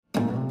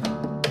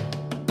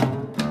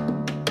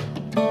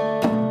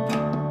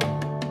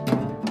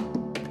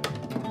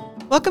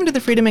Welcome to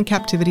the Freedom in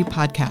Captivity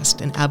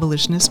podcast, an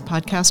abolitionist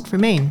podcast for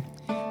Maine.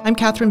 I'm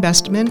Catherine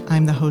Bestman.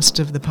 I'm the host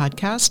of the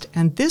podcast,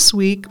 and this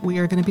week we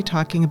are going to be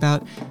talking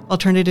about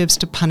alternatives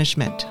to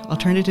punishment,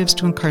 alternatives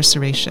to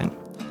incarceration.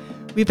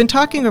 We've been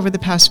talking over the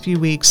past few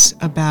weeks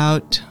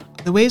about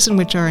the ways in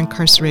which our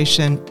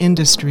incarceration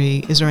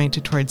industry is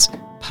oriented towards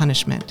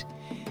punishment.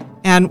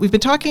 And we've been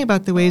talking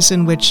about the ways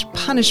in which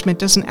punishment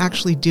doesn't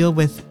actually deal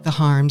with the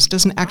harms,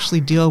 doesn't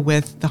actually deal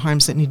with the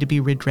harms that need to be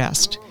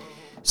redressed.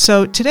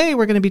 So today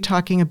we're going to be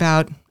talking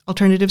about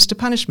alternatives to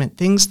punishment,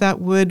 things that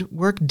would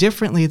work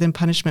differently than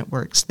punishment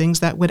works,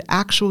 things that would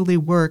actually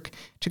work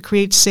to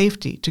create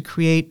safety, to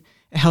create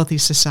a healthy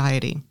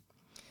society.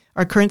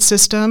 Our current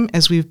system,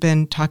 as we've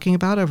been talking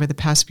about over the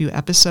past few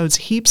episodes,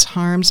 heaps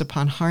harms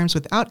upon harms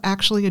without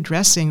actually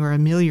addressing or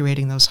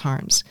ameliorating those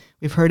harms.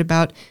 We've heard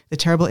about the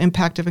terrible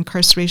impact of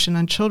incarceration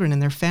on children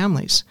and their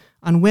families,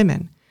 on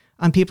women,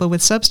 on people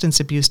with substance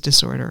abuse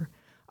disorder,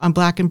 on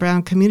Black and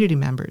Brown community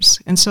members,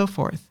 and so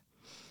forth.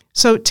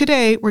 So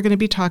today we're going to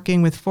be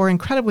talking with four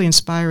incredibly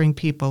inspiring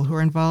people who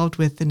are involved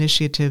with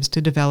initiatives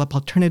to develop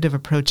alternative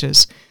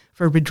approaches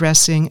for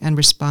redressing and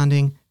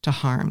responding to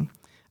harm,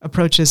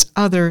 approaches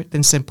other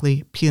than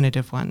simply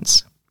punitive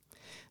ones.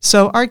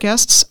 So our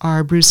guests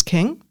are Bruce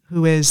King,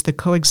 who is the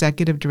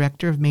co-executive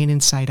director of Maine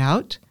Inside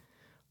Out,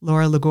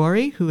 Laura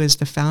Liguori, who is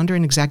the founder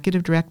and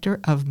executive director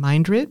of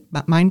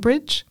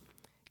Mindbridge,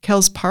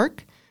 Kels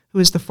Park, who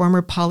is the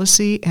former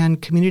policy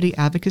and community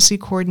advocacy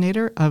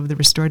coordinator of the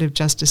Restorative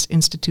Justice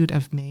Institute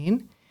of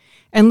Maine,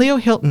 and Leo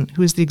Hilton,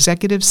 who is the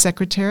executive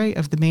secretary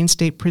of the Maine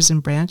State Prison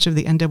Branch of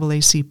the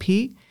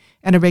NAACP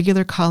and a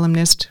regular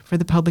columnist for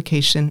the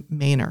publication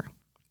Mainer.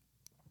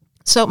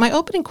 So my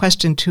opening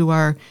question to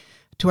our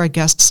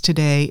guests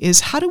today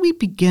is, how do we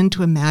begin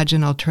to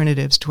imagine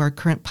alternatives to our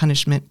current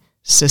punishment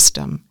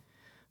system?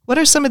 What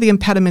are some of the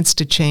impediments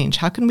to change?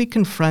 How can we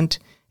confront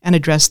and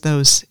address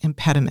those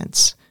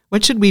impediments?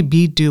 What should we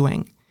be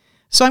doing?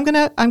 So I'm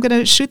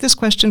gonna shoot this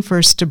question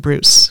first to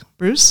Bruce.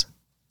 Bruce?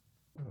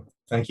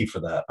 Thank you for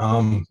that.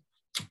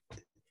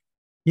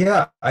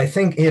 Yeah, I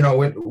think,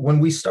 when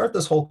we start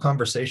this whole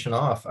conversation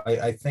off,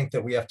 I think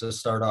that we have to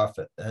start off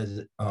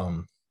as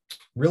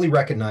really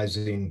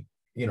recognizing,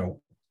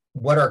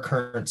 what our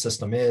current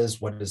system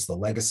is, what is the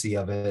legacy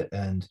of it.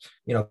 And,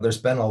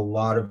 there's been a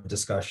lot of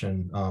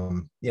discussion,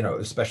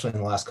 especially in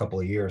the last couple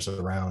of years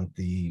around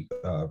the,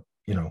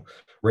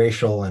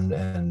 racial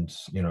and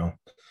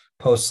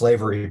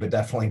post-slavery, but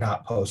definitely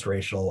not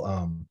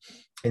post-racial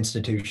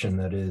institution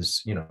that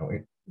is,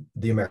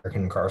 the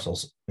American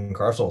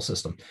carceral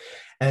system.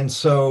 And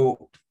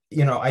so,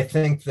 I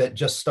think that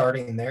just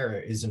starting there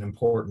is an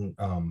important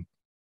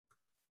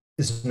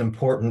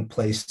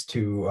place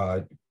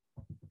to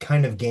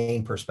kind of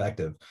gain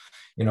perspective.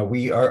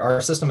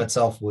 Our system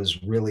itself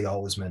was really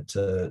always meant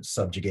to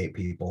subjugate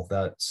people.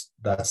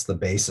 That's the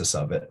basis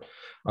of it.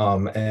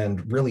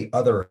 And really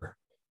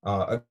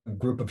a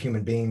group of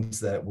human beings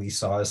that we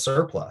saw as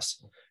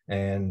surplus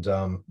and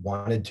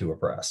wanted to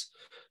oppress.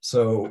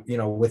 So,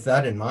 with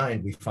that in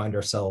mind, we find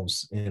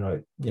ourselves in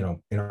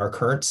our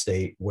current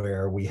state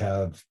where we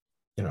have,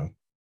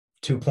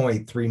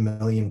 2.3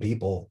 million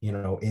people,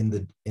 in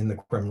the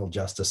criminal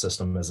justice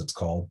system, as it's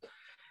called,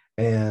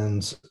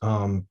 and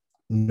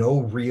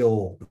no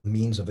real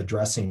means of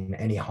addressing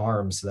any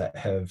harms that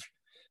have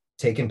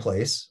taken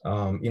place.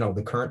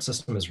 The current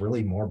system is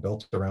really more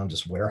built around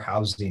just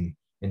warehousing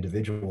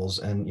individuals,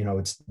 and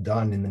it's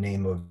done in the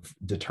name of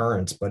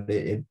deterrence, but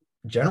it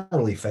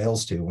generally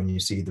fails to, when you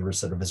see the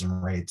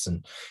recidivism rates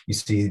and you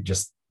see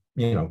just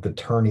the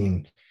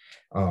turning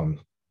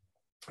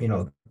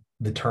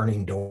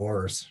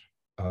doors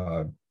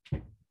of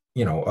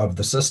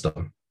the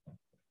system.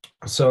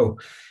 So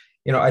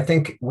I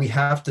think we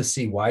have to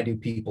see, why do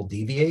people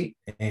deviate,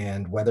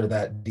 and whether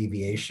that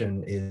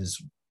deviation is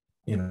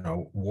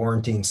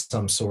warranting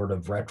some sort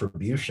of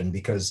retribution,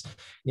 because,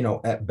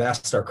 at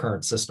best, our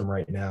current system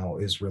right now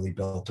is really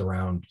built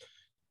around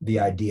the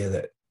idea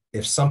that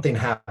if something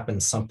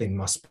happens, something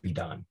must be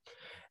done.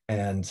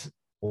 And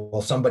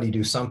will somebody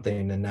do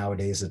something? And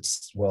nowadays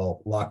it's,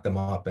 well, lock them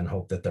up and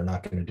hope that they're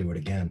not going to do it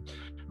again,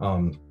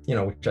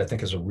 which I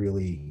think is a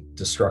really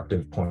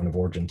destructive point of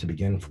origin to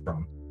begin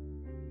from.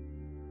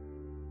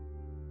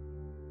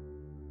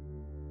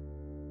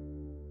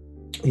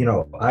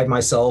 I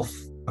myself,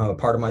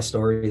 part of my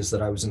story is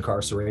that I was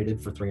incarcerated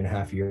for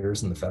 3.5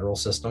 years in the federal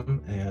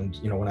system. And,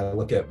 when I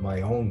look at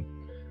my own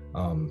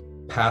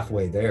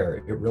pathway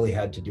there, it really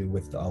had to do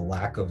with a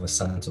lack of a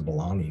sense of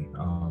belonging.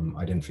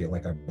 I didn't feel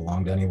like I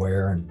belonged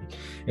anywhere. And,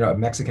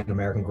 Mexican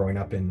American growing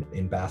up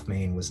in Bath,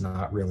 Maine was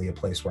not really a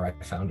place where I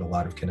found a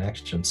lot of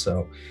connection.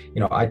 So,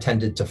 I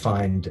tended to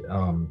find,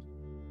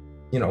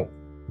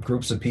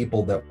 groups of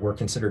people that were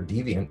considered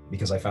deviant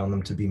because I found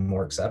them to be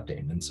more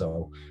accepting. And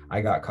so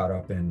I got caught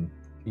up in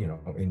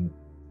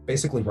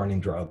basically running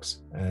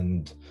drugs.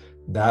 And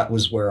that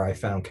was where I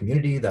found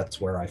community.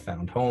 That's where I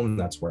found home.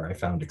 That's where I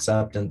found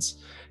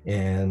acceptance.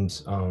 And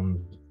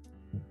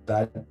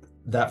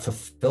that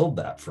fulfilled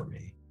that for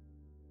me.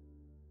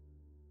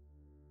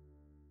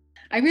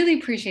 I really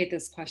appreciate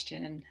this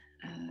question.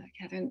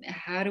 Catherine,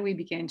 how do we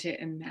begin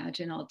to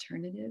imagine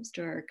alternatives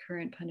to our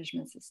current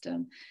punishment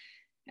system?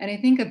 And I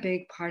think a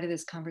big part of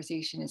this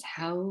conversation is,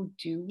 how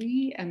do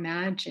we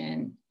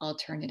imagine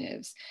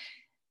alternatives?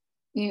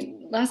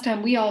 Last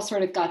time we all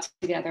sort of got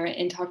together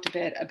and talked a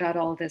bit about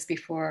all of this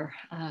before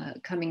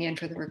coming in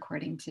for the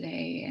recording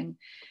today. And,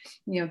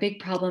 a big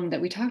problem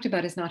that we talked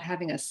about is not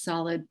having a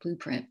solid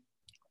blueprint.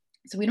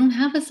 So we don't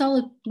have a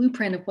solid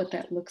blueprint of what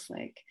that looks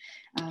like.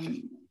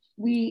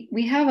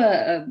 We have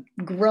a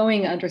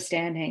growing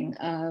understanding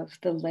of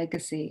the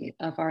legacy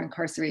of our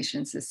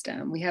incarceration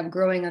system. We have a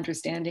growing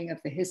understanding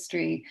of the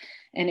history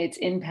and its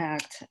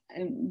impact,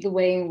 and the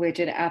way in which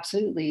it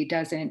absolutely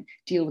doesn't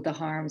deal with the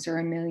harms or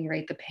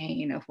ameliorate the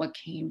pain of what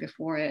came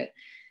before it.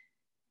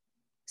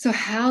 So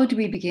how do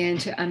we begin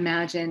to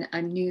imagine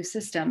a new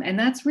system? And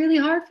that's really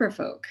hard for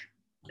folk.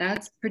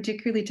 That's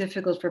particularly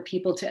difficult for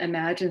people to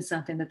imagine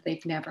something that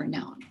they've never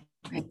known,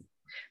 right?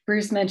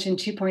 Bruce mentioned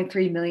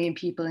 2.3 million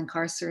people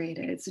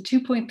incarcerated. So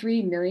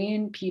 2.3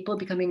 million people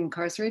becoming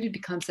incarcerated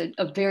becomes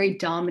a very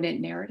dominant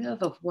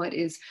narrative of what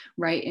is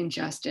right and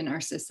just in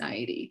our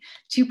society.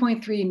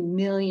 2.3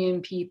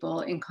 million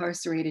people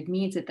incarcerated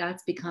means that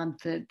that's become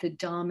the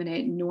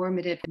dominant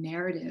normative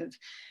narrative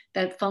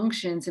that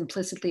functions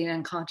implicitly and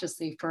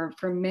unconsciously for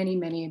many,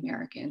 many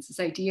Americans. This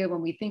idea,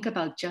 when we think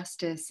about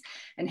justice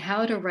and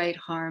how to right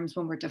harms,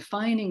 when we're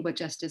defining what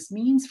justice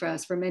means for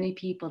us, for many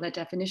people, that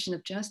definition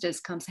of justice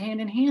comes hand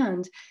in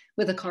hand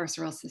with a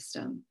carceral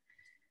system.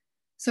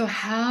 So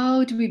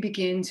how do we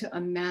begin to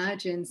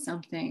imagine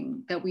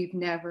something that we've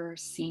never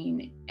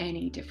seen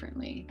any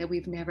differently, that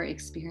we've never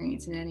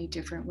experienced in any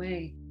different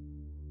way?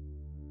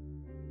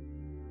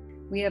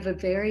 We have a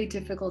very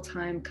difficult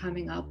time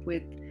coming up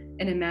with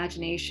an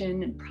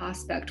imagination and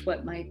prospect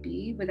what might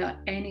be without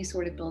any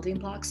sort of building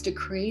blocks to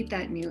create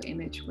that new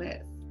image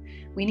with.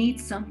 We need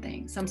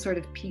something, some sort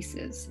of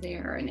pieces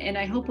there. And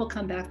I hope we'll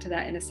come back to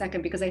that in a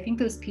second, because I think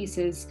those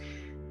pieces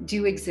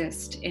do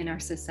exist in our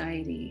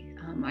society.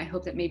 I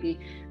hope that maybe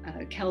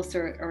Kels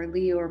or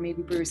Leo or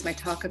maybe Bruce might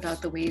talk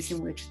about the ways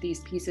in which these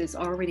pieces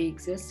already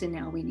exist, and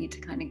now we need to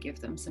kind of give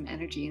them some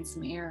energy and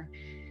some air.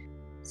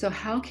 So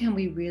how can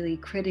we really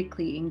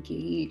critically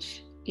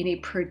engage in a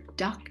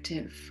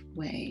productive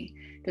way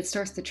that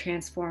starts to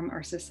transform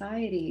our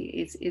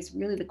society is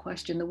really the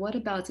question. The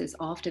whatabouts is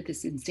often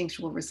this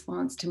instinctual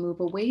response to move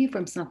away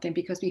from something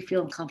because we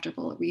feel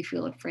uncomfortable or we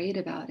feel afraid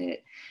about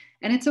it.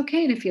 And it's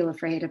okay to feel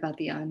afraid about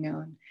the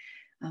unknown,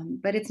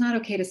 but it's not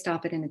okay to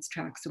stop it in its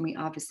tracks, and we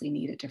obviously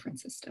need a different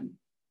system.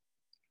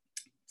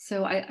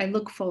 So I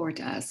look forward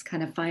to us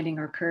kind of finding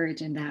our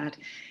courage in that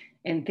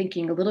and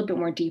thinking a little bit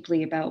more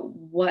deeply about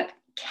what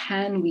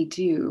can we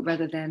do,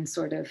 rather than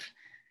sort of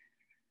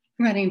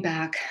running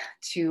back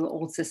to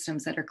old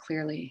systems that are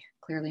clearly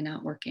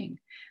not working.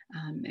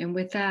 And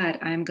with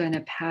that, I'm going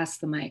to pass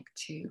the mic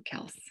to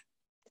Kels.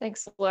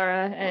 Thanks,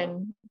 Laura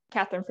and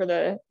Catherine, for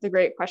the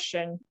great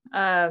question.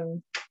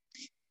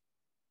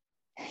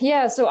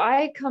 Yeah, so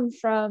I come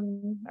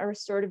from a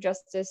restorative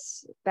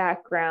justice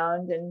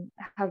background and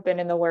have been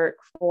in the work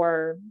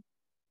for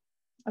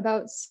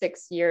about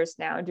 6 years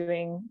now,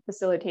 doing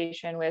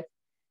facilitation with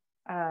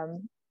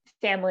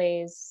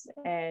families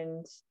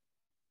and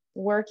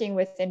working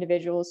with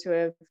individuals who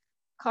have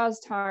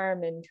caused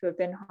harm and who have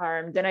been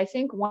harmed. And I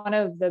think one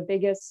of the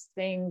biggest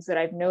things that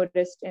I've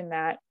noticed in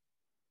that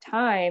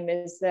time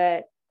is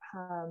that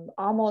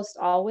almost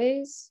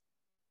always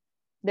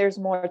there's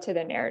more to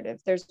the narrative.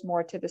 There's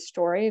more to the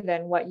story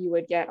than what you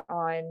would get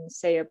on,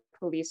 say, a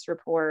police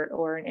report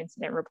or an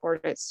incident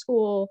report at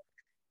school.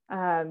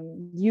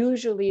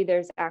 Usually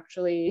there's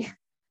actually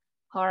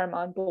harm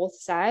on both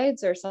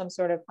sides, or some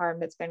sort of harm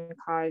that's been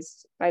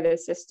caused by the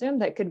system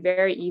that could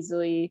very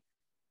easily,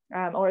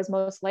 or is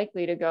most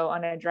likely to go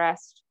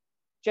unaddressed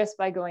just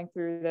by going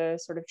through the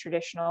sort of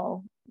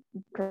traditional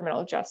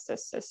criminal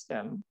justice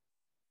system.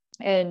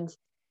 And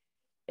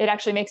it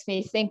actually makes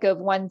me think of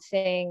one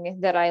thing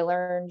that I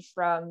learned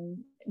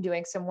from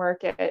doing some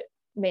work at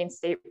Maine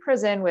State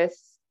Prison with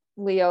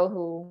Leo,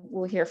 who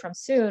we'll hear from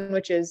soon,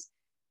 which is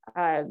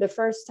the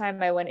first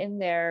time I went in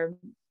there,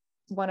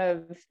 one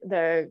of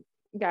the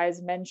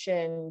guys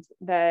mentioned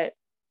that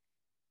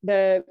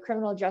the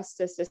criminal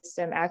justice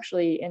system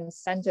actually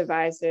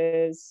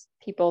incentivizes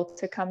people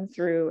to come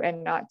through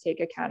and not take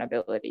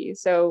accountability.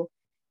 So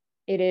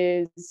it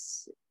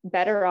is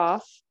better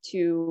off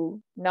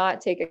to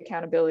not take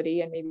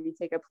accountability and maybe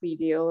take a plea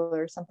deal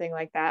or something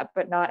like that,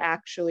 but not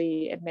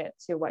actually admit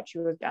to what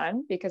you have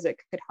done because it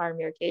could harm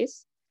your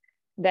case,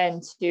 than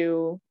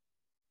to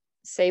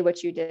say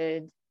what you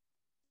did,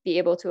 be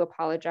able to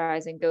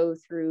apologize and go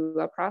through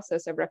a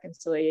process of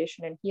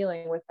reconciliation and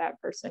healing with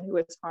that person who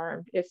was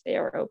harmed, if they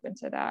are open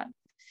to that.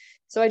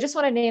 So I just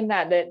want to name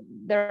that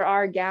there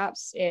are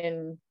gaps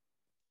in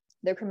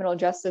the criminal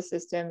justice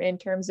system in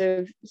terms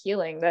of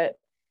healing, that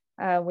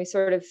we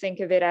sort of think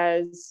of it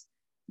as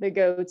the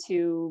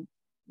go-to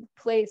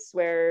place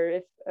where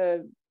if a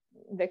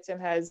victim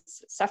has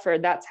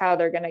suffered, that's how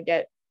they're going to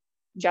get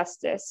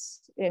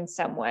justice in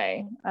some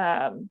way.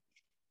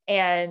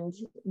 And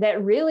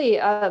that really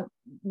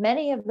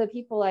many of the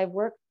people I've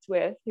worked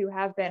with who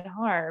have been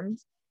harmed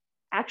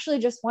actually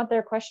just want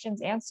their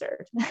questions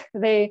answered.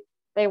 They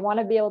want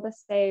to be able to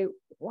say,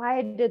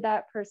 why did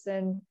that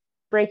person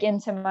break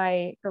into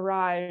my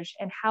garage,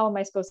 and how am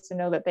I supposed to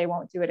know that they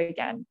won't do it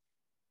again?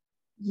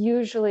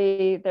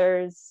 Usually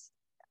there's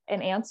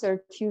an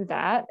answer to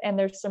that, and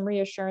there's some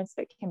reassurance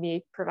that can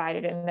be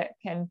provided and that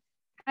can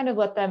kind of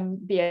let them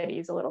be at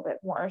ease a little bit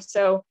more.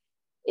 So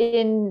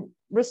in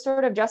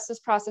restorative justice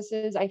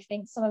processes, I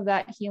think some of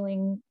that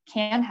healing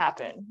can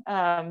happen.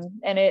 And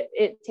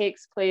it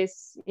takes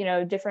place,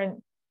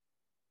 different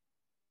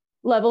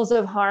levels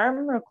of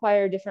harm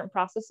require different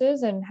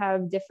processes and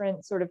have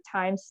different sort of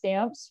time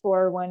stamps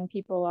for when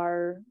people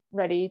are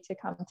ready to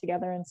come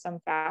together in some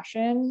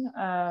fashion.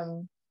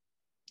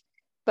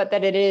 But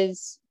that it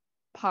is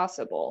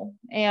possible.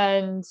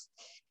 And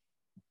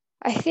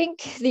I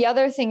think the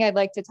other thing I'd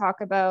like to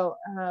talk about,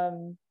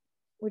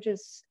 which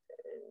is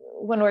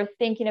when we're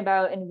thinking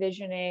about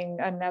envisioning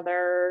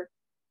another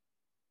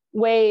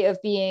way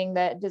of being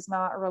that does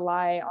not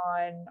rely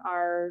on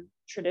our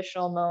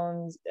traditional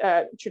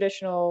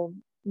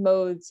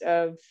modes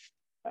of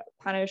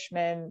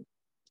punishment,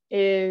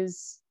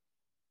 is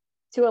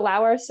to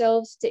allow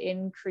ourselves to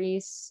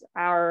increase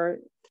our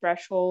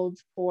threshold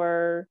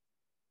for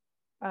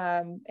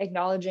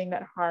acknowledging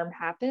that harm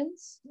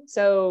happens.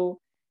 So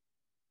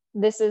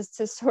this is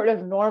to sort of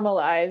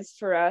normalize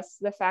for us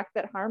the fact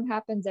that harm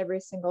happens every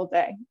single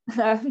day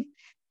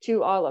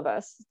to all of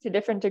us, to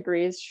different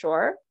degrees,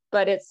 sure,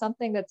 but it's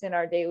something that's in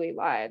our daily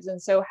lives. And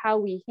so how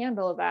we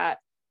handle that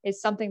is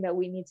something that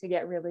we need to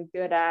get really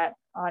good at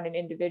on an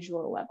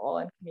individual level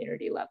and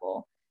community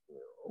level.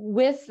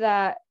 With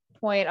that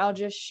point, I'll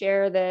just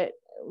share that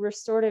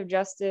restorative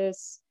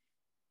justice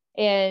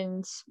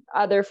and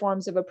other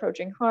forms of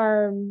approaching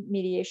harm,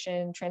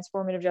 mediation,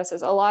 transformative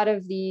justice, a lot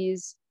of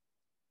these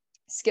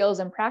skills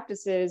and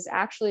practices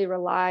actually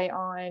rely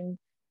on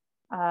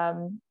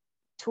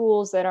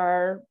tools that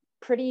are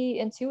pretty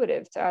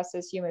intuitive to us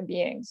as human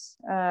beings.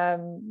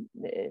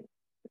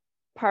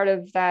 Part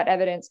of that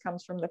evidence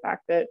comes from the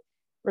fact that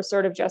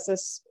restorative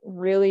justice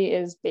really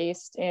is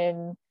based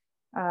in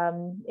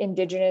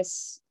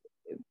indigenous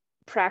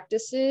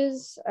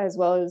practices, as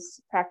well as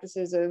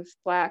practices of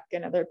Black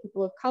and other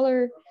people of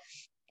color.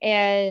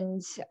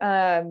 And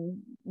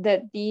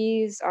that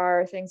these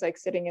are things like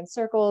sitting in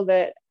circle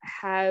that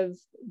have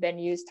been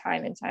used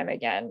time and time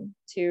again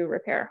to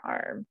repair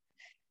harm.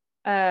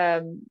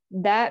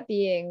 That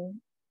being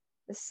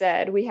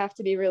said, we have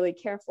to be really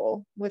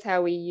careful with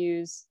how we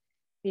use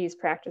these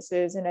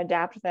practices and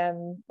adapt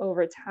them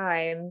over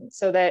time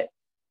so that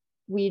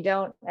we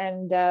don't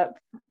end up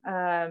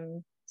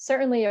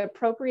certainly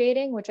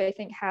appropriating, which I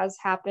think has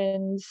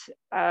happened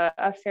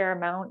a fair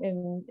amount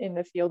in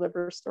the field of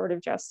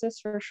restorative justice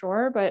for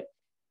sure, but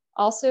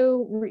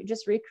also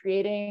just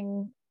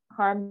recreating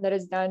harm that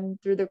is done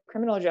through the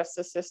criminal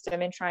justice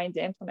system and trying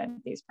to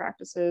implement these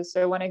practices.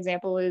 So one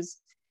example is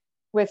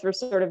with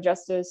restorative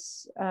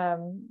justice,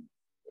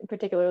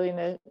 particularly in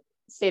the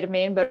state of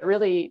Maine, but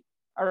really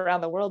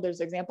around the world,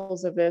 there's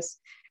examples of this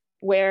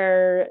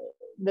where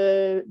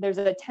there's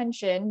a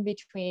tension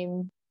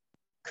between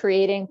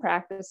creating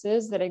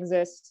practices that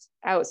exist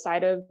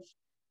outside of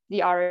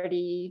the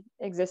already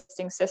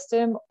existing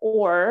system,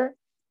 or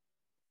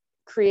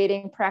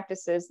creating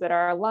practices that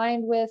are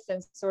aligned with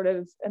and sort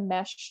of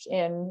enmeshed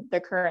in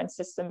the current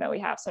system that we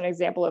have. So an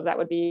example of that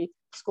would be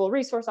school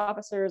resource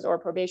officers or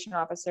probation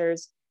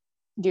officers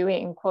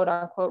doing quote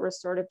unquote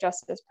restorative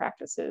justice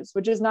practices,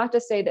 which is not to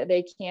say that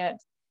they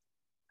can't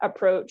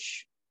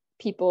approach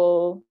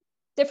people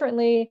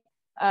differently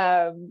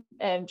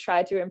and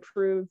try to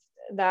improve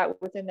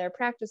that within their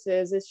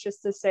practices. It's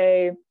just to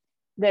say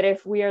that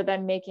if we are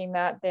then making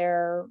that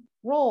their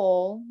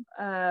role,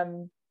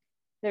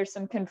 there's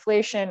some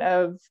conflation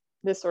of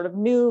this sort of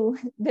new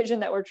vision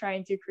that we're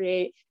trying to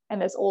create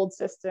and this old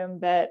system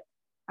that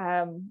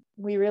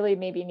we really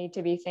maybe need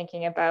to be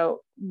thinking about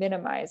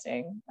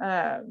minimizing.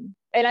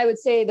 And I would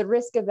say the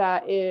risk of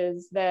that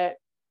is that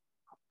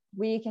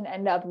we can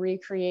end up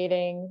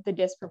recreating the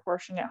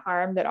disproportionate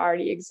harm that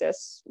already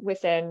exists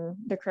within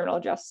the criminal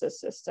justice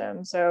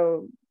system.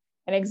 So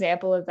an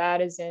example of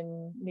that is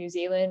in New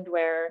Zealand,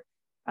 where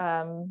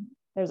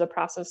there's a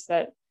process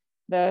that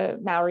the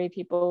Maori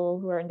people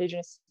who are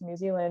indigenous to New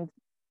Zealand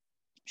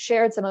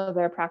shared some of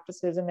their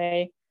practices, and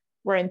they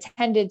were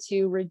intended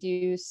to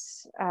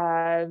reduce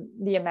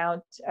the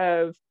amount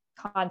of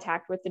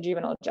contact with the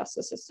juvenile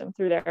justice system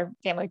through their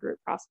family group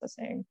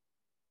processing.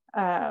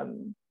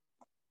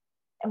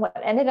 And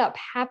what ended up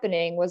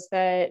happening was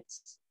that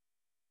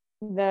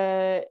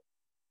the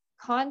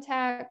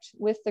contact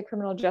with the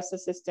criminal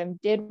justice system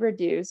did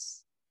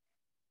reduce,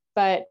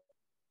 but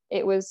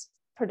it was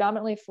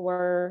predominantly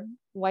for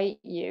white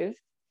youth.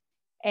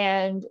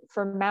 And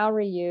for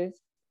Maori youth,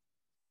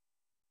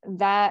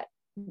 that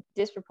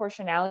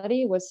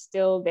disproportionality was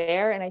still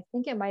there. And I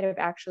think it might have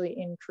actually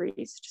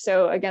increased.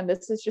 So again,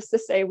 this is just to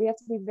say we have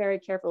to be very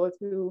careful with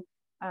who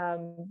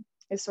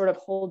is sort of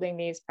holding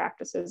these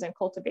practices and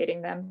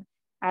cultivating them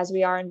as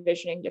we are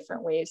envisioning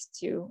different ways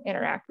to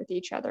interact with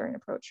each other and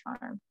approach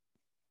harm.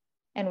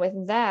 And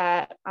with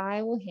that,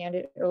 I will hand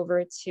it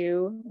over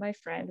to my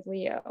friend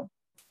Leo.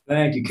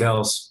 Thank you,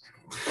 Kels.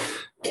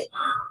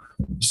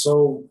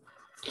 So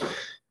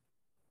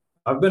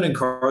I've been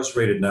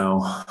incarcerated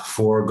now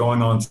for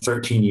going on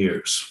 13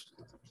 years.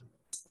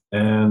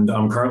 And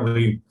I'm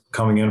currently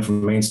coming in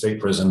from Maine State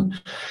Prison.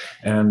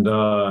 And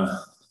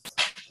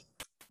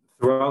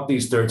throughout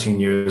these 13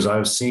 years,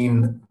 I've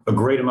seen a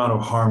great amount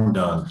of harm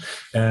done.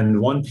 And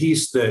one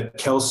piece that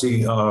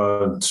Kelsey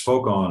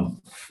spoke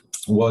on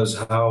was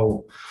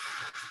how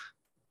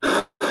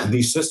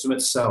the system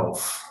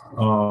itself,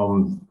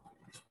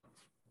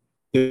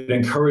 it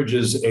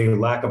encourages a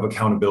lack of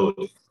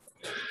accountability.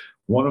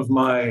 One of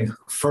my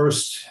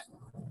first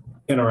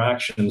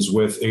interactions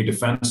with a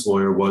defense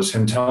lawyer was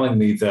him telling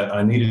me that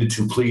I needed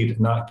to plead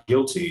not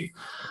guilty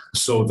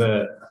so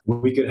that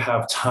we could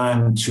have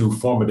time to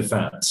form a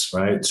defense,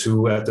 right?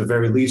 To, at the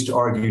very least,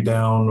 argue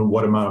down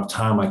what amount of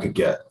time I could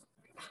get.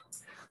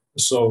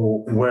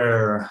 So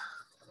where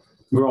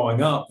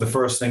growing up, the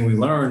first thing we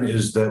learn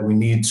is that we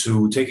need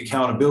to take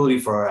accountability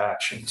for our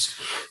actions,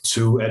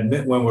 to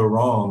admit when we're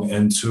wrong,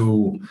 and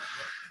to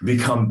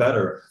become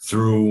better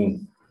through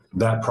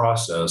that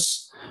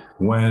process.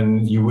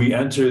 When we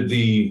enter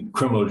the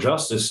criminal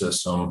justice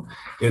system,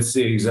 it's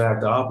the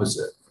exact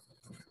opposite.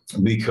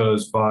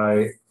 Because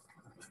by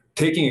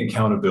taking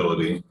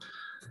accountability,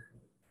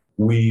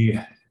 we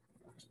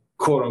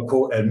quote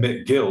unquote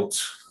admit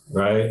guilt,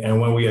 right? And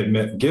when we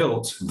admit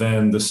guilt,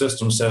 then the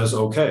system says,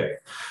 okay,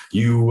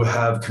 you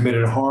have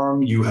committed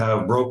harm, you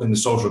have broken the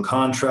social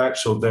contract,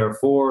 so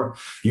therefore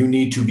you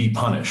need to be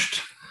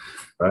punished,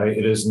 right?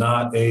 It is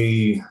not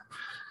a,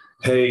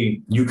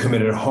 hey, you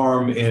committed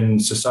harm in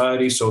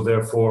society, so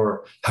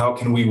therefore how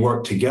can we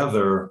work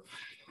together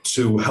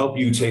to help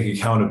you take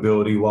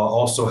accountability while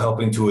also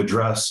helping to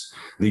address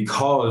the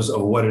cause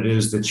of what it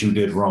is that you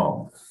did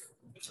wrong,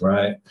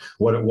 right?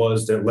 What it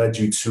was that led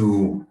you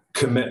to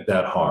commit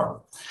that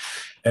harm.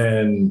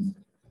 And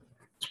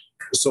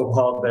so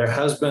while there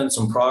has been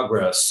some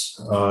progress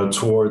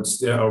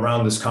towards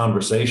around this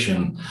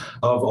conversation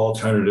of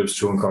alternatives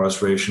to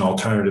incarceration,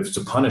 alternatives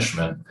to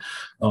punishment,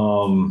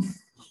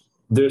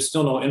 there's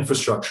still no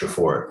infrastructure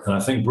for it. And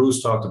I think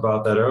Bruce talked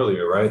about that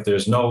earlier, right?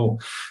 There's no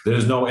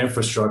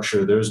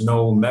infrastructure, there's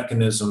no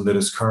mechanism that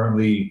is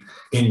currently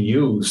in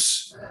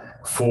use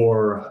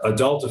for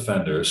adult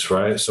offenders,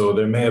 right? So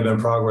there may have been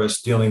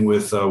progress dealing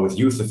with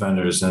youth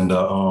offenders and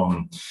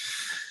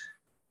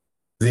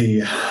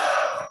the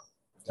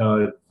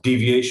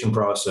deviation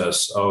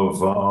process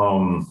of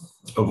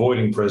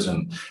avoiding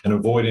prison and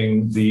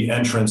avoiding the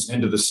entrance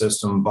into the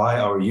system by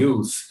our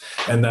youth,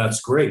 and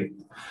that's great.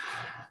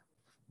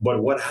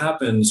 But what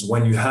happens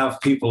when you have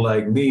people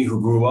like me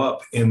who grew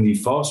up in the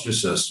foster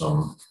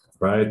system,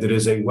 right? That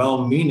is a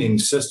well-meaning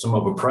system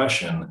of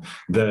oppression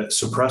that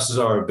suppresses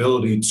our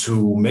ability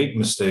to make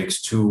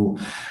mistakes, to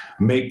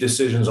make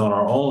decisions on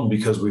our own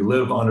because we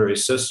live under a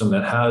system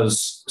that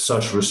has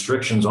such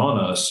restrictions on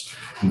us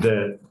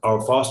that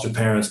our foster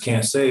parents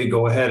can't say,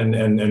 go ahead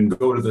and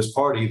go to this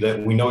party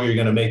that we know you're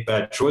going to make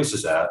bad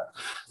choices at,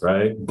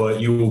 right? But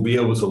you will be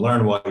able to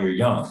learn while you're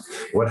young.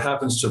 What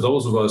happens to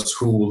those of us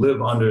who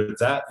live under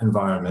that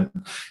environment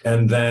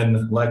and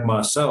then, like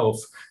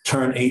myself,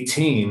 turn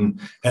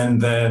 18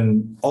 and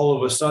then all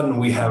of a sudden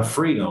we have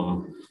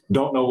freedom,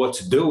 don't know what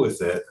to do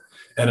with it?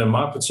 And in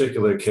my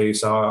particular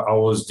case, I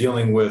was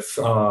dealing with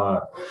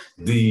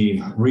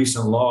the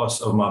recent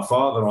loss of my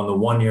father on the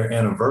 1-year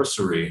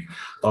anniversary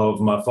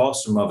of my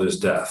foster mother's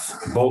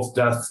death, both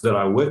deaths that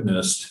I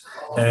witnessed,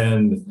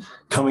 and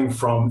coming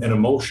from an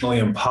emotionally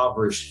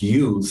impoverished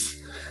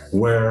youth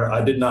where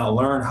I did not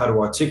learn how to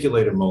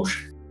articulate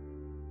emotion.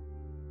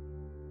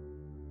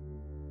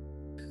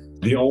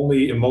 The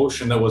only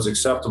emotion that was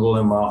acceptable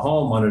in my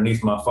home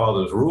underneath my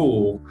father's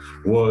rule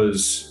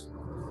was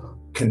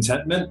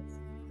contentment,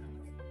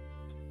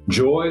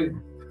 joy,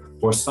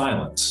 or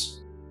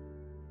silence.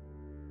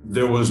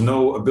 There was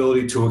no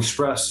ability to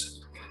express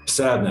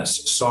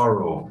sadness,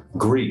 sorrow,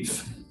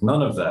 grief,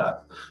 none of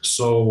that.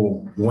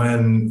 So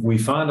when we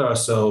find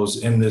ourselves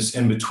in this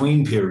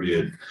in-between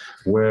period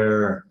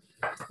where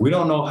we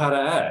don't know how to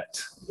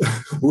act,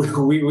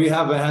 we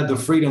haven't had the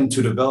freedom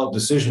to develop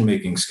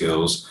decision-making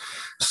skills,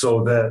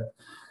 so that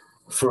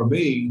for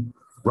me,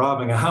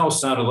 robbing a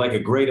house sounded like a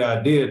great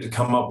idea to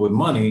come up with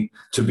money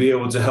to be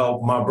able to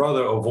help my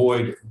brother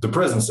avoid the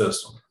prison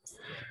system.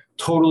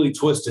 Totally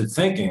twisted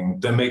thinking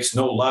that makes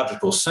no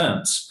logical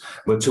sense.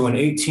 But to an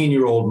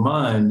 18-year-old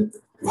mind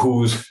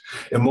whose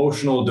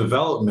emotional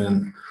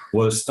development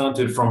was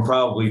stunted from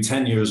probably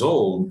 10 years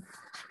old,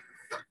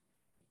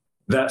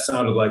 that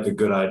sounded like a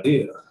good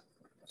idea.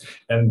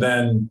 And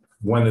then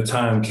when the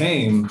time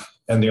came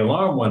and the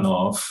alarm went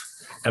off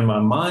and my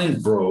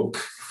mind broke,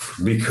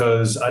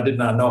 because I did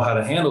not know how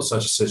to handle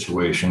such a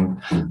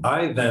situation,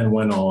 I then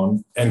went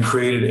on and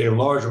created a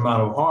large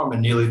amount of harm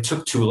and nearly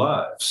took 2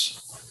 lives.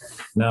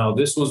 Now,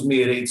 this was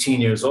me at 18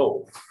 years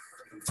old.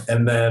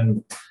 And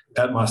then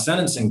at my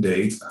sentencing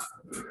date,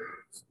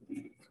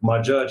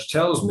 my judge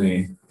tells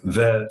me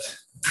that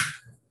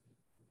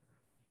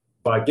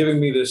by giving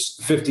me this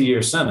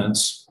 50-year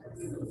sentence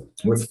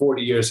with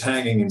 40 years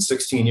hanging and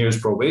 16 years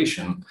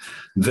probation,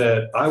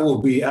 that I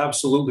will be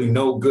absolutely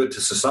no good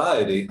to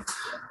society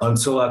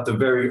until at the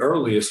very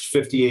earliest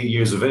 58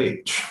 years of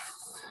age.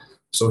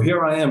 So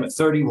here I am at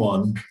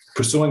 31,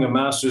 pursuing a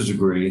master's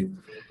degree,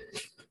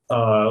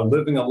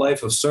 living a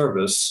life of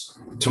service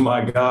to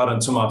my God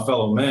and to my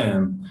fellow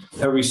man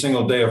every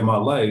single day of my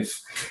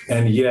life,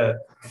 and yet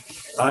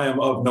I am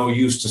of no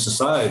use to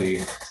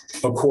society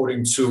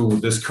according to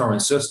this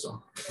current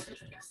system.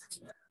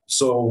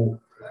 So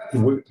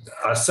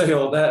I say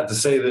all that to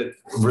say that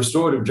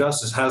restorative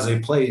justice has a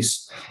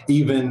place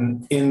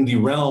even in the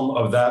realm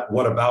of that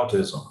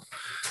whataboutism,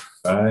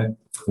 right?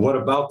 What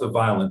about the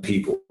violent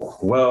people?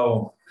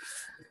 Well,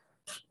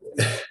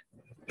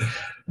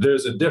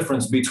 there's a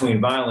difference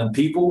between violent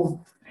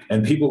people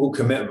and people who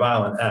commit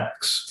violent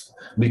acts.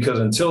 Because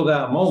until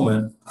that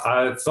moment,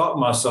 I thought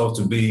myself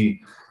to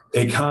be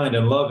a kind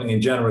and loving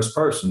and generous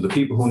person. The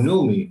people who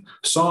knew me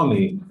saw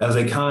me as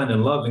a kind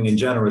and loving and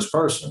generous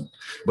person.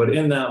 But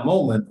in that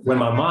moment, when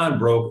my mind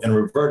broke and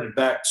reverted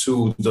back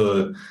to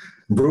the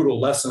brutal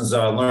lessons that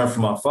I learned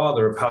from my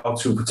father of how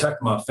to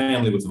protect my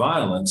family with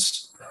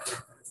violence,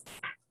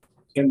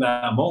 in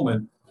that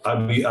moment,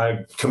 I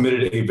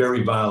committed a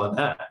very violent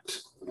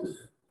act.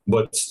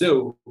 But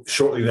still,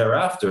 shortly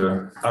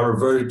thereafter, I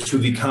reverted to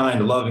the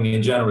kind, loving,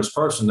 and generous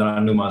person that I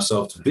knew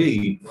myself to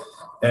be.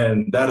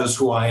 And that is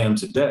who I am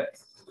today,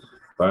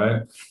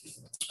 right?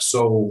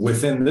 So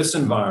within this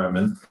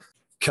environment,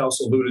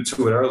 Kels alluded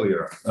to it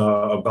earlier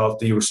about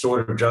the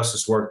restorative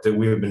justice work that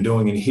we have been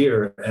doing in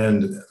here.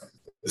 And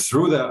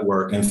through that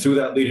work and through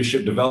that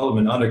leadership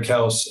development under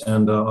Kels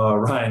and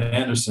Ryan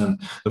Anderson,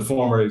 the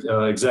former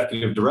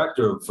executive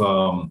director of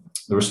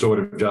the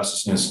Restorative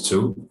Justice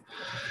Institute,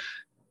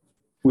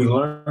 we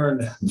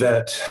learned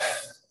that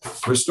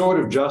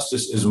restorative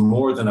justice is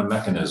more than a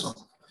mechanism.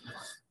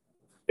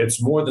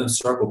 It's more than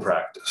circle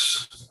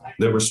practice.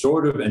 The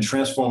restorative and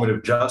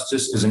transformative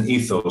justice is an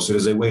ethos. It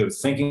is a way of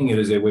thinking. It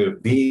is a way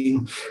of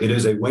being. It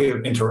is a way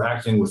of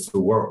interacting with the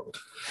world.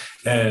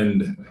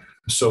 And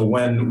so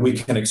when we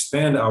can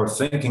expand our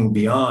thinking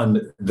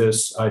beyond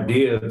this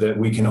idea that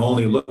we can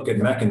only look at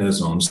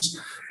mechanisms,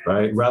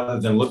 right, rather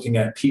than looking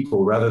at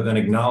people, rather than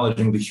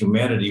acknowledging the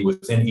humanity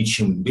within each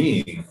human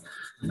being,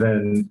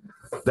 then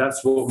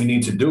that's what we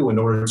need to do in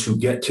order to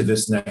get to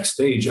this next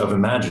stage of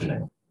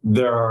imagining.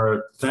 There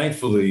are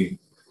thankfully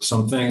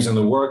some things in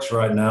the works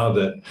right now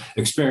that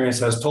experience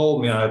has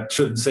told me I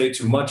shouldn't say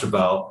too much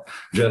about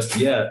just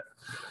yet.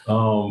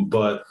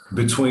 But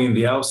between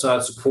the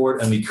outside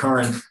support and the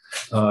current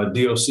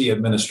DOC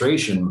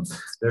administration,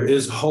 there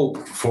is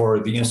hope for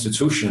the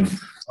institution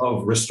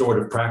of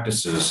restorative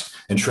practices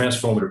and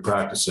transformative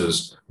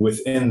practices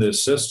within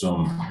this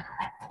system,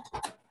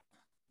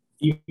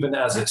 even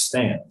as it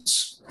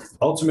stands.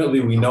 Ultimately,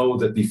 we know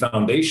that the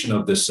foundation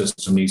of this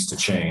system needs to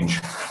change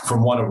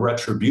from one of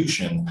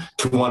retribution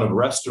to one of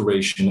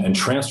restoration and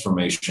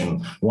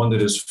transformation, one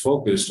that is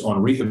focused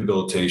on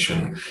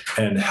rehabilitation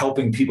and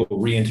helping people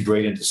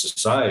reintegrate into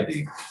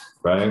society,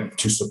 right,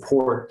 to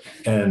support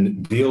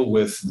and deal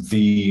with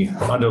the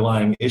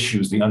underlying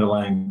issues, the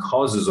underlying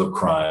causes of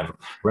crime,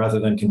 rather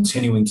than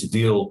continuing to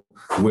deal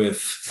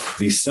with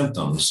the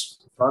symptoms.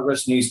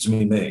 Progress needs to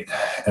be made.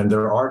 And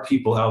there are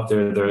people out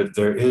there,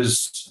 there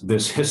is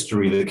this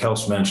history that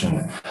Kels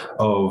mentioned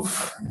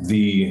of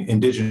the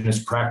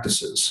indigenous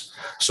practices.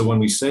 So when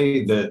we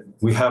say that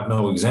we have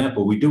no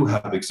example, we do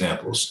have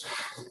examples.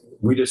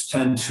 We just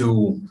tend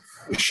to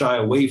shy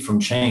away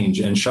from change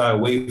and shy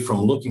away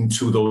from looking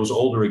to those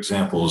older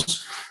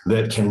examples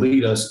that can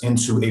lead us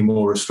into a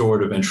more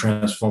restorative and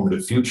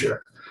transformative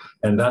future.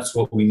 And that's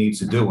what we need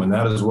to do. And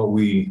that is what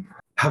we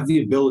have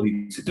the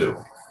ability to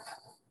do.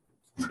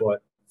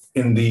 But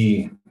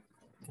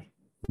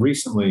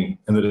recently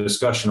in the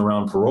discussion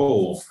around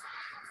parole,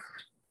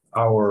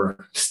 our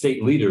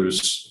state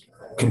leaders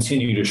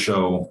continue to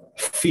show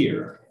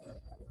fear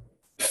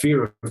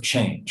of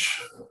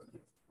change,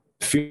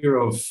 fear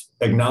of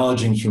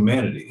acknowledging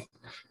humanity.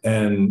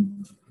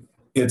 And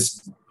it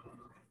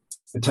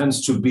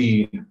tends to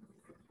be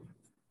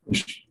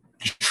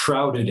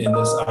shrouded in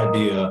this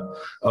idea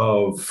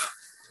of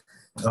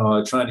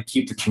trying to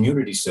keep the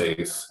community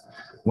safe,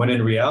 when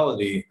in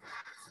reality,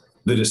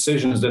 the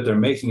decisions that they're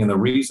making and the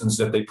reasons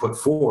that they put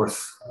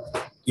forth,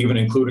 even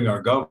including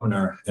our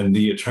governor and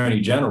the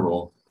attorney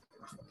general,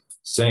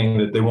 saying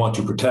that they want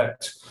to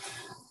protect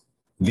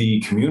the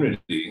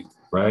community,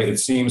 right? It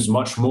seems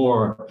much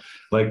more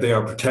like they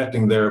are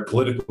protecting their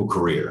political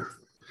career,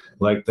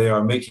 like they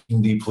are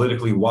making the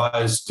politically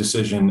wise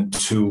decision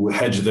to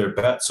hedge their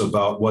bets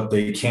about what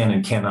they can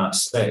and cannot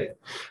say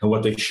and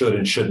what they should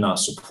and should not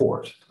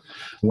support.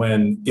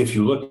 When if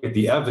you look at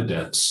the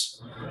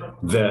evidence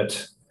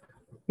that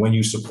when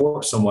you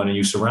support someone and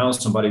you surround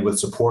somebody with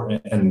support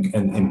and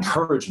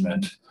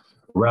encouragement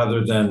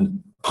rather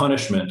than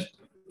punishment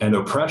and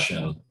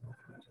oppression,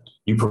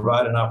 you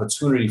provide an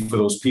opportunity for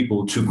those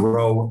people to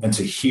grow and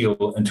to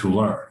heal and to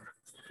learn.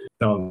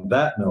 Now, on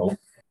that note,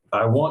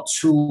 I want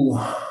to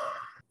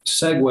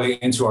segue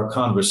into our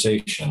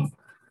conversation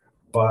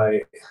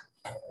by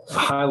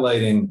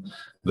highlighting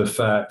the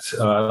fact,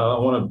 I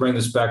want to bring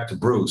this back to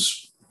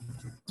Bruce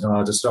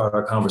to start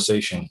our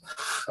conversation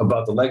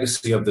about the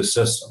legacy of the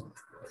system.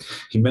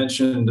 He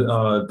mentioned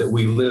that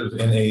we live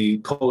in a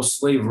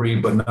post-slavery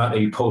but not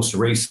a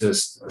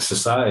post-racist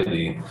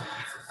society,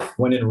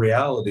 when in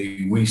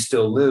reality, we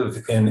still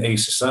live in a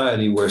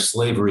society where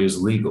slavery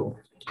is legal.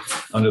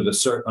 Under the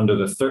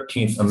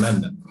 13th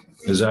Amendment,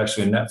 there's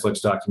actually a Netflix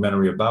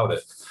documentary about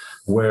it,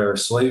 where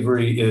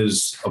slavery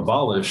is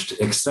abolished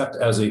except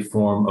as a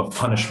form of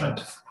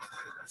punishment.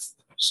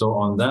 So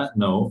on that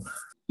note.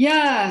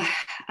 Yeah,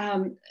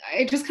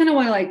 I just kind of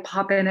want to like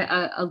pop in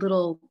a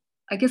little,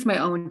 I guess, my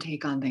own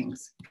take on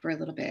things for a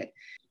little bit.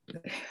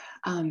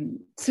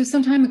 So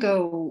some time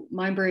ago,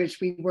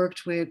 Mindbridge, we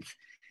worked with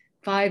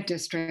 5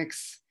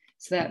 districts.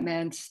 So that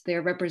meant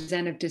their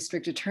representative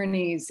district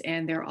attorneys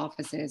and their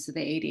offices, so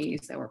the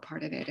ADs that were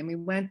part of it. And we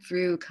went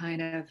through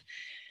kind of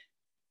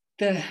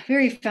the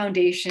very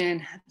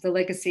foundation, the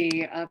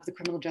legacy of the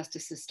criminal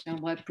justice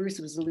system, what Bruce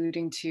was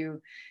alluding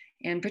to.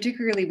 And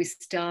particularly, we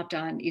stopped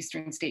on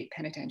Eastern State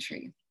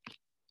Penitentiary.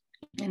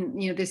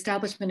 And the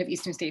establishment of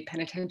Eastern State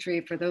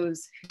Penitentiary, for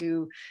those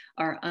who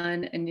are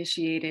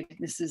uninitiated,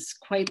 this is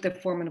quite the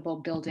formidable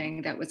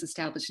building that was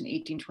established in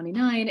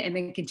 1829 and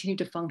then continued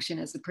to function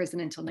as a prison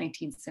until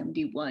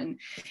 1971.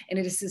 And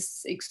it is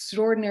this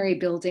extraordinary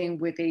building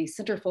with a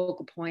center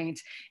focal point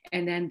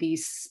and then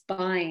these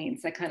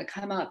spines that kind of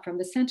come up from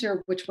the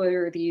center, which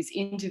were these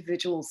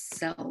individual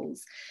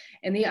cells.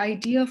 And the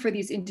idea for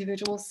these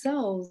individual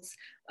cells,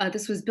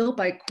 this was built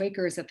by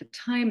Quakers at the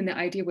time, and the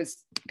idea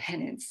was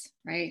penance,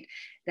 right?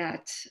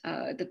 That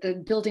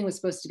the building was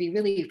supposed to be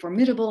really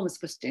formidable and was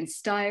supposed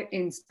to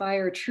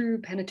inspire true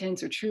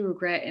penitence or true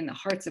regret in the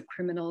hearts of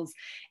criminals,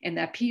 and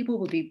that people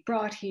would be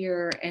brought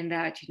here, and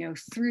that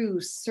through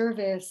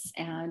service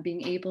and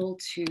being able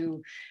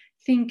to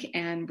think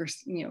and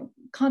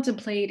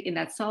contemplate in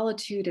that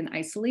solitude and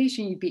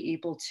isolation, you'd be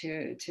able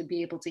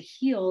to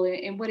heal.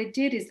 And what it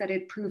did is that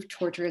it proved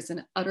torturous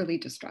and utterly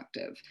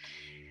destructive.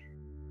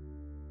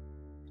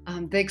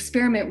 The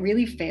experiment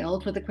really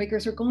failed. What the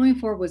Quakers were going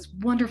for was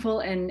wonderful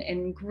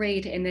and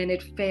great, and then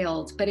it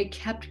failed, but it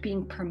kept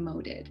being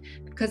promoted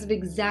because of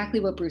exactly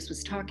what Bruce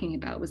was talking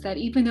about, was that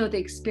even though the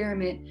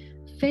experiment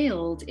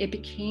failed, it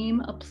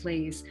became a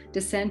place to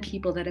send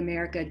people that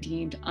America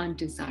deemed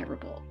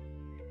undesirable.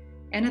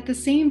 And at the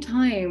same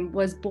time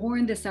was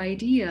born this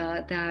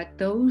idea that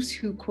those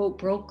who, quote,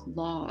 broke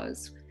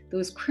laws,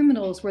 those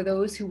criminals, were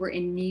those who were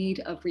in need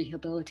of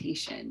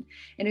rehabilitation.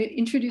 And it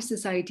introduced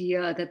this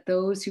idea that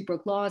those who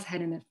broke laws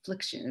had an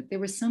affliction, that there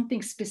was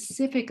something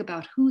specific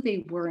about who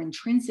they were,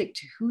 intrinsic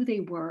to who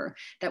they were,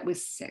 that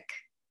was sick.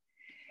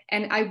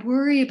 And I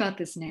worry about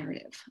this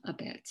narrative a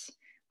bit,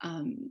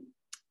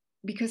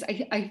 because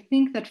I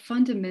think that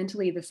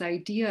fundamentally this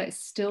idea is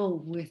still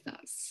with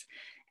us.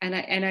 And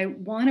I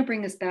want to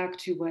bring us back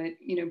to what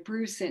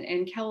Bruce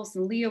and Kels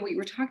and Leo, what you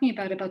were talking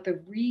about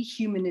the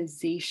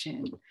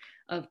rehumanization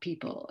of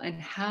people and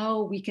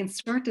how we can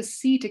start to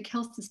see, to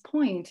Kels's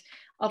point,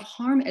 of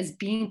harm as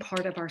being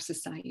part of our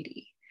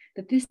society.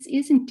 That this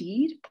is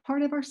indeed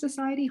part of our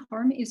society.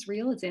 Harm is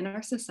real, it's in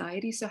our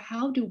society. So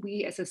how do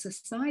we as a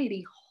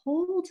society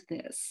hold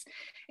this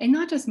and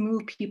not just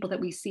move people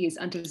that we see as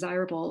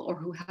undesirable or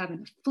who have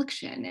an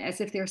affliction as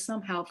if they're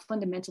somehow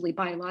fundamentally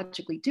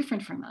biologically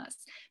different from us,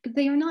 but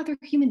they are not, they're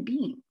human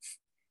beings.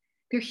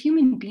 They're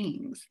human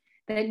beings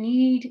that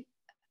need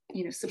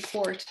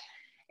support.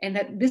 And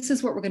that this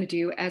is what we're going to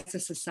do as a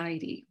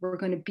society. We're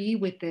going to be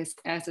with this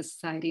as a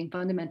society and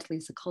fundamentally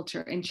as a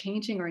culture, and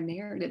changing our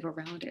narrative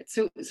around it.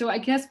 So I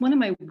guess one of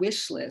my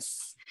wish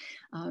lists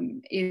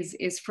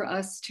is for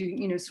us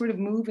to sort of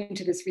move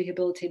into this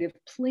rehabilitative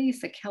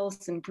place that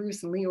Kels and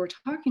Bruce and Leo are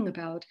talking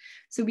about,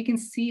 so we can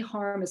see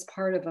harm as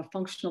part of a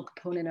functional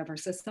component of our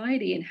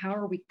society, and how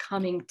are we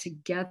coming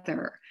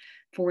together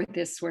for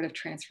this sort of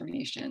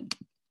transformation.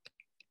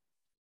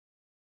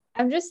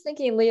 I'm just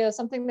thinking, Leo,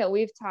 something that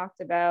we've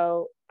talked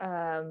about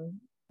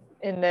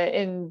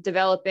in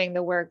developing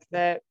the work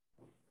that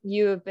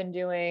you have been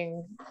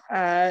doing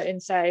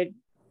inside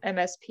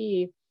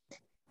MSP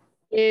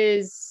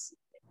is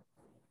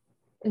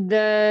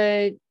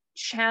the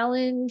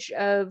challenge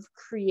of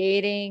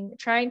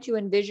trying to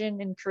envision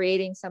and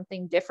creating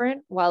something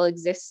different while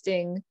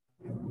existing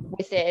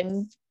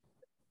within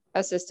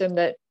a system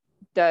that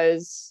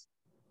does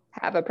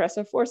have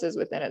oppressive forces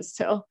within it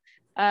still.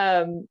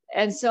 And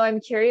so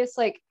I'm curious,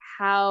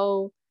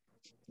 how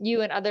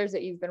you and others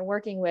that you've been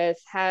working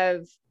with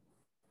have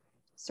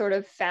sort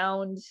of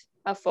found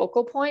a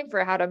focal point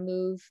for how to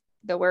move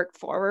the work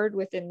forward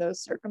within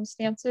those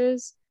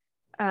circumstances.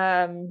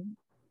 And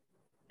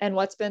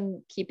what's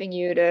been keeping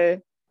you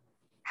to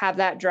have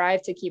that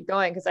drive to keep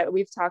going? Because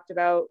we've talked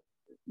about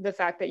the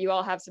fact that you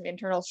all have some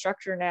internal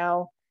structure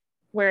now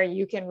where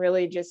you can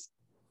really just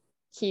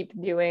keep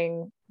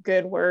doing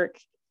good work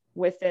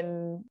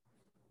within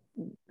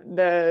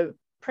the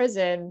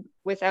prison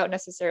without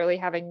necessarily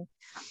having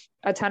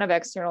a ton of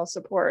external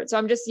support. So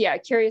I'm just,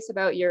 curious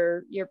about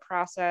your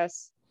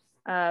process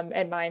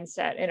and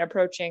mindset in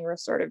approaching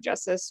restorative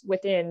justice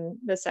within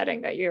the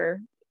setting that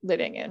you're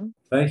living in.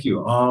 Thank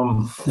you.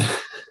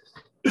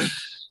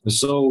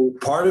 So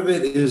part of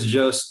it is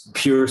just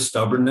pure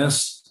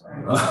stubbornness.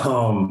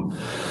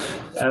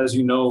 As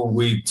you know,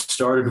 we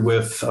started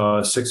with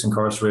 6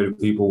 incarcerated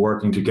people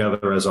working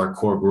together as our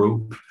core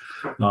group.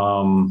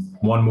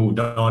 One moved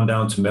on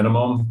down to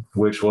minimum,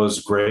 which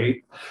was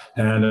great.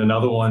 And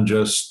another one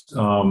just,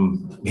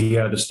 he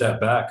had to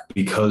step back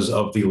because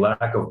of the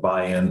lack of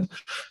buy-in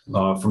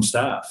from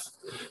staff.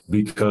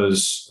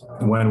 Because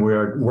when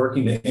we're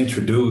working to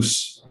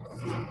introduce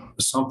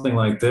something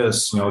like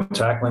this,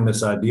 tackling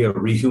this idea of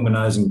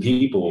rehumanizing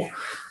people,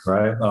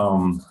 right?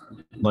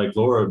 Like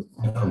Laura,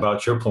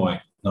 about your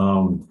point,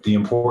 the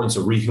importance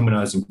of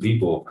rehumanizing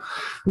people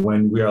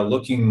when we are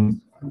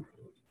looking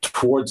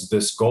towards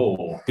this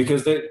goal,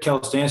 because Kel,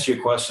 to answer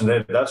your question,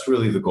 that's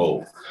really the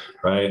goal,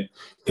 right?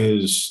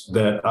 Is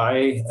that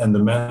I and the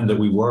men that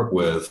we work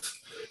with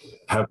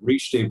have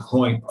reached a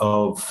point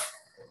of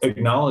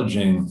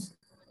acknowledging.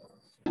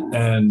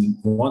 And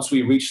once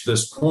we reach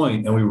this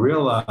point and we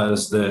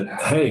realize that,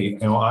 hey,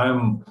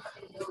 I'm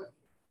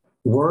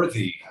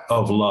worthy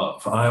of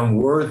love, I'm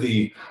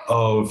worthy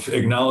of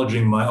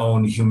acknowledging my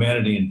own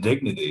humanity and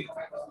dignity,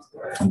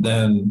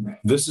 then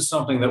this is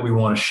something that we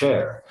want to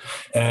share.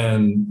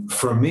 And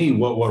for me,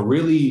 what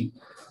really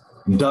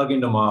dug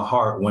into my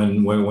heart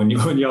when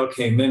y'all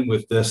came in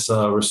with this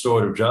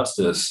restorative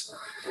justice,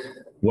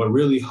 what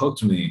really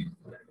hooked me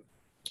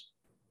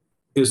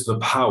is the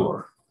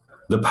power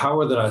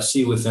that I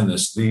see within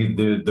this,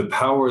 the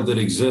power that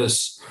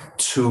exists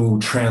to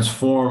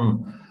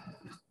transform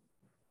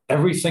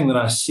everything that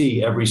I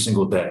see every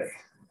single day.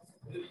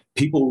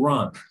 People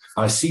run.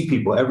 I see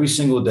people every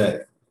single day.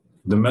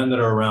 The men that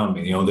are around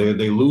me,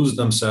 they lose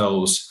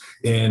themselves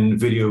in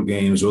video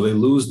games, or they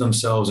lose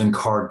themselves in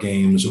card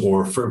games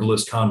or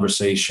frivolous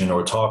conversation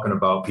or talking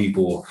about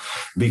people,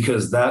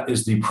 because that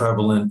is the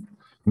prevalent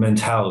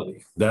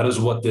mentality. That is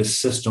what this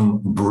system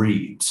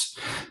breeds.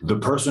 The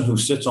person who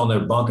sits on their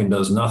bunk and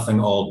does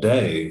nothing all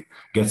day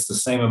gets the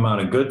same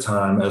amount of good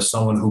time as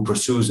someone who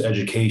pursues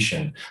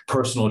education,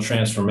 personal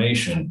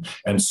transformation,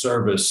 and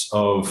service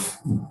of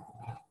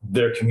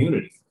their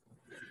community.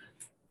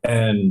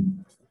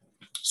 And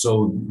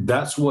so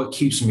that's what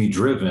keeps me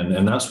driven,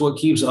 and that's what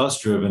keeps us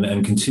driven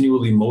and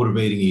continually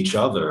motivating each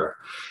other,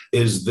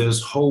 is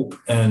this hope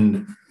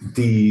and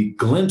the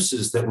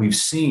glimpses that we've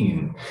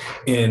seen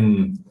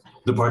in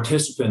the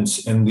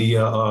participants in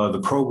the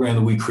program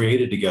that we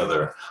created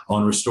together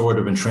on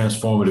restorative and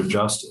transformative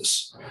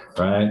justice,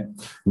 right?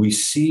 We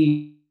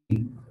see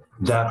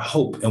that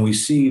hope, and we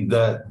see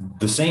that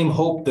the same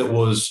hope that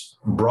was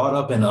brought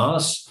up in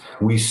us,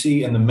 we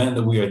see in the men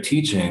that we are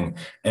teaching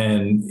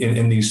and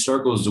in these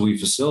circles that we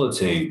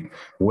facilitate,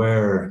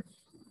 where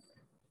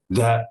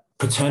that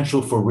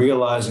potential for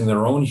realizing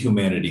their own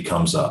humanity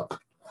comes up,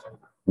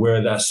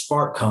 where that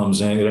spark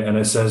comes in and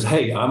it says,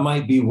 hey, I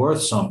might be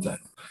worth something.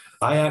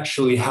 I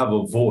actually have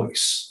a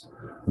voice.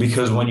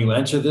 Because when you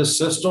enter this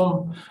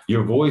system,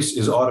 your voice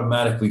is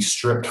automatically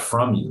stripped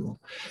from you.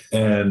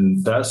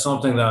 And that's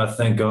something that I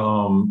think,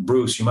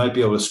 Bruce, you might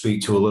be able to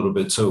speak to a little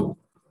bit too.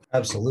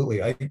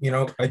 Absolutely.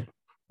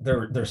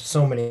 There's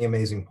so many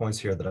amazing points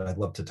here that I'd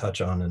love to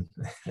touch on. And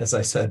as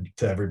I said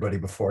to everybody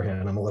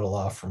beforehand, I'm a little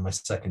off from my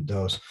second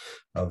dose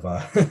of,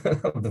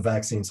 of the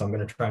vaccine. So I'm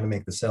going to try to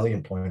make the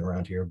salient point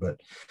around here.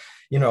 But,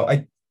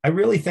 I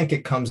really think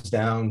it comes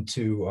down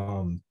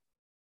to,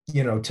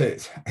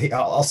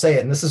 I'll say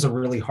it, and this is a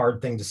really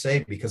hard thing to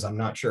say because I'm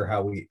not sure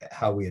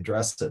how we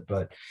address it,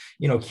 but,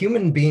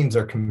 human beings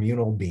are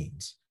communal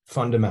beings.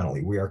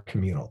 Fundamentally, we are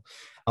communal.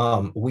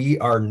 We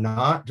are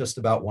not just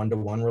about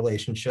one-to-one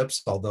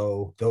relationships,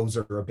 although those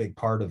are a big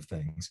part of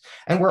things.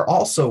 And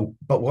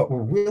but what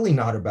we're really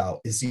not about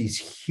is these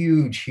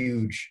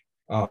huge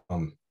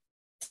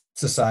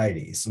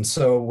societies. And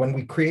so when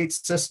we create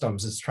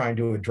systems, it's trying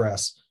to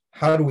address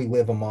how do we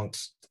live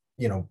amongst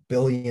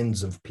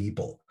billions of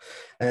people.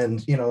 And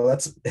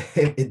that's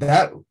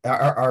that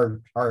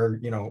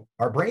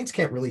our brains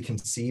can't really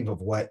conceive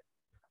of what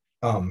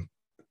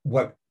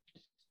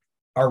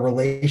our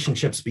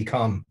relationships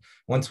become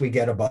once we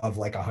get above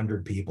like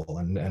 100 people.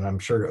 And I'm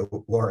sure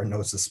Laura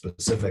knows the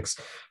specifics,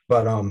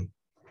 but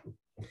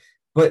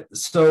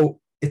so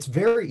it's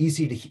very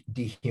easy to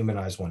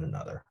dehumanize one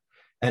another,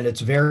 and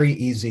it's very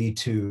easy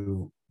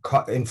to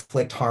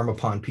inflict harm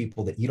upon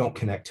people that you don't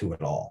connect to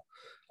at all.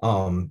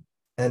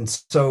 And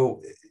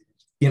so,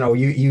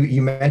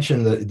 you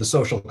mentioned the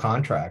social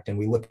contract, and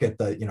we look at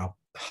the,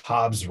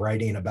 Hobbes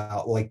writing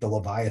about like the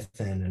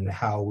Leviathan and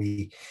how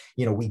we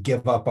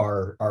give up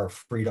our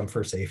freedom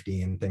for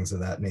safety and things of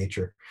that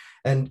nature.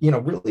 And,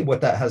 really what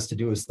that has to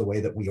do is the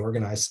way that we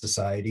organize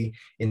society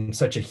in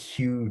such a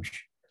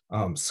huge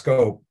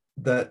scope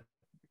that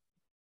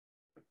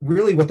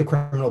really what the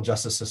criminal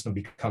justice system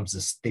becomes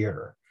is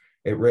theater.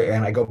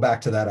 And I go back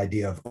to that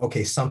idea of,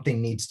 okay,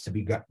 something needs to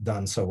be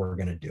done, so we're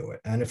going to do it.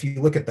 And if you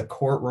look at the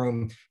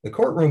courtroom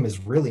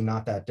is really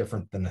not that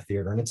different than the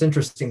theater. And it's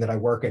interesting that I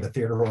work at a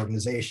theater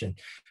organization,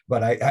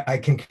 but I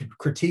can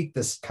critique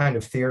this kind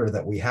of theater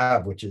that we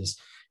have, which is,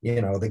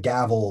 you know, the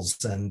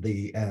gavels and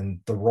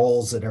the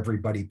roles that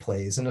everybody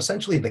plays, and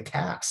essentially the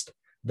cast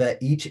that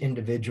each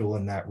individual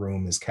in that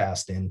room is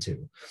cast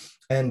into.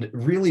 And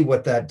really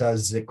what that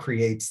does is it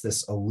creates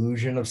this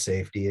illusion of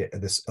safety,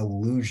 this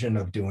illusion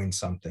of doing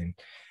something,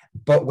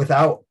 but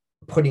without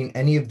putting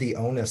any of the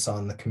onus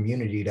on the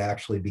community to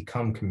actually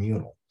become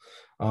communal.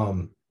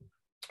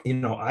 You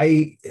know,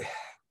 I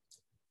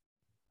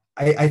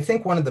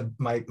think one of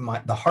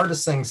the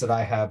hardest things that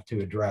I have to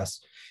address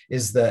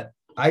is that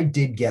I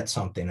did get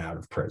something out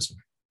of prison.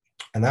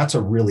 And that's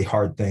a really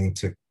hard thing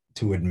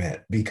to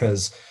admit,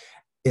 because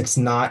it's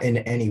not in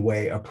any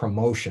way a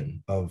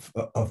promotion of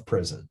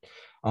prison.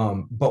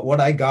 But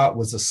what I got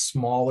was a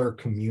smaller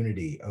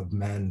community of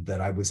men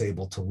that I was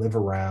able to live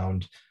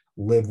around,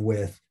 live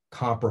with,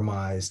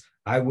 compromise.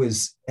 I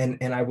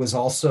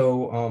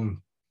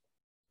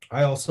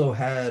also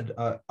had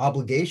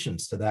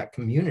obligations to that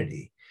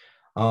community.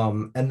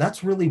 And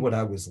that's really what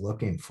I was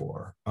looking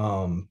for.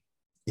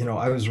 You know,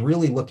 I was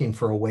really looking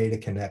for a way to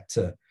connect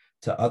to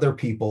other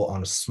people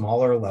on a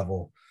smaller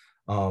level,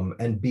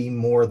 and be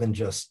more than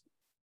just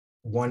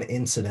one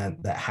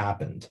incident that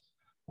happened.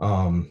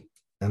 And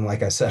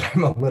like I said,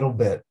 I'm a little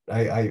bit,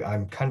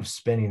 I'm kind of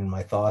spinning in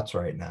my thoughts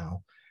right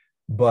now,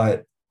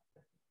 but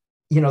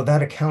you know,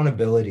 that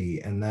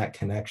accountability and that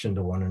connection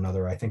to one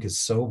another, I think, is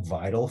so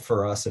vital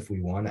for us if we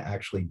want to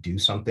actually do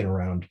something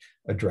around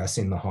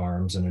addressing the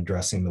harms and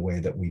addressing the way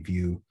that we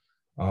view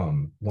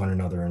one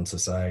another in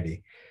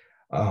society.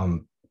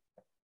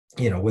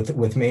 You know,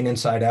 with Maine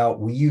Inside Out,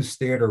 we use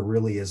theater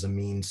really as a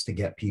means to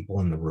get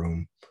people in the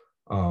room.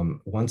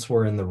 Once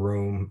we're in the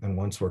room and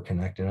once we're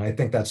connected, and I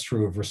think that's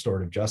true of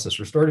restorative justice.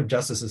 Restorative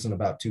justice isn't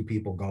about two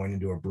people going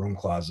into a broom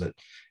closet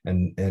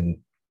and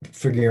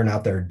figuring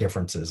out their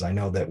differences. I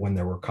know that when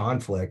there were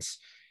conflicts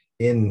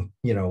when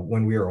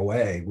we were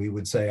away, we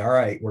would say, all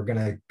right, we're going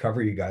to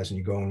cover you guys, and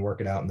you go and work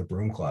it out in the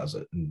broom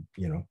closet. And,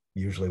 you know,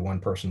 usually one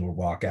person will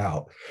walk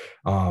out.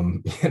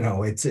 You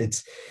know,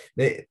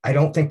 I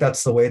don't think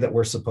that's the way that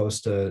we're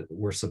supposed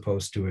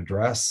to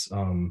address,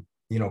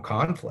 you know,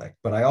 conflict.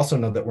 But I also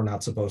know that we're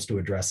not supposed to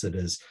address it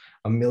as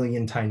a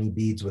million tiny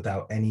beads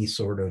without any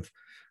sort of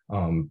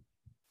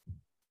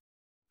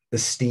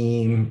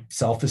esteem,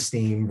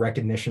 self-esteem,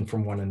 recognition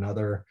from one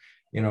another.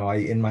 You know,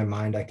 in my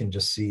mind, I can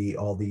just see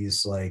all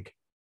these, like,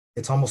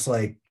 it's almost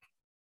like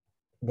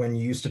when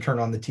you used to turn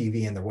on the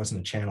TV and there wasn't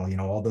a channel, you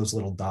know, all those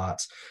little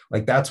dots,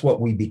 like that's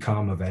what we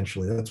become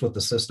eventually. That's what the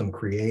system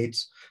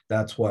creates.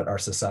 That's what our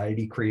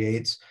society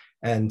creates.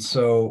 And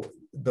so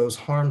those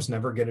harms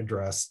never get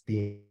addressed.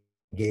 The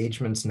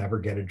engagements never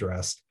get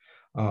addressed.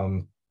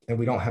 And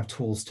we don't have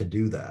tools to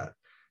do that.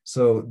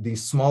 So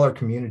these smaller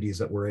communities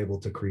that we're able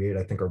to create,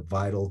 I think, are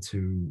vital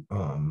to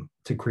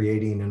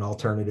creating an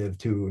alternative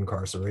to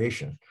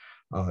incarceration.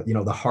 You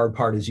know, the hard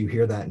part is you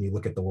hear that and you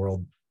look at the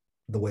world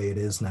the way it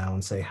is now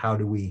and say, how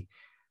do we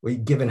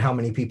given how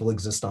many people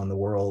exist in the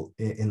world,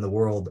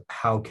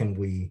 how can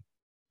we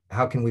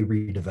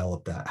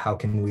redevelop that? How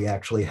can we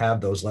actually have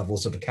those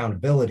levels of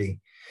accountability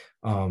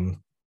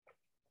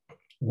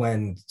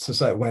when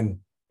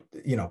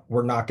you know,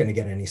 we're not going to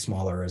get any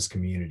smaller as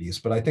communities?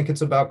 But I think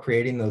it's about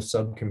creating those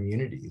sub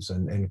communities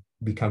and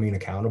becoming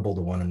accountable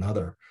to one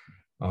another,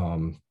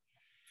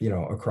 you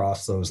know,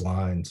 across those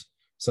lines.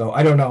 So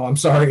I don't know. I'm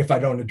sorry if I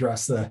don't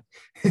address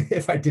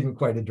if I didn't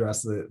quite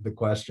address the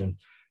question,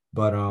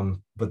 but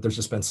there's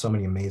just been so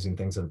many amazing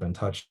things that have been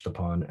touched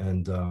upon.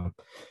 And,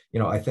 you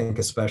know, I think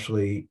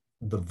especially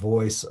the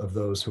voice of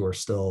those who are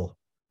still,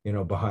 you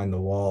know, behind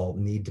the wall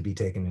need to be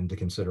taken into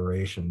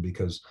consideration,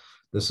 because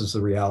this is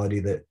the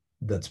reality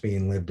that's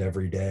being lived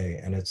every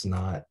day, and it's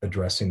not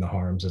addressing the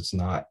harms. It's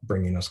not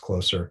bringing us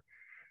closer.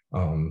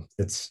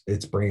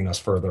 It's bringing us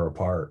further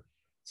apart.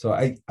 So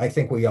I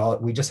think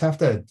we just have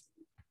to,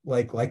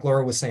 like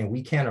Laura was saying,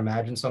 we can't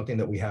imagine something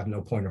that we have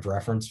no point of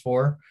reference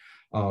for.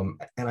 And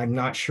I'm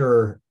not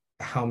sure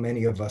how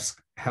many of us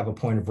have a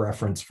point of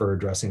reference for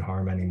addressing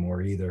harm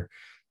anymore either.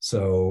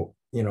 So,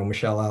 you know,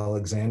 Michelle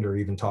Alexander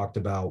even talked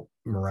about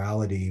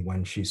morality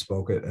when she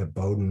spoke at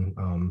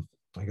Bowdoin.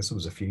 I guess it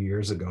was a few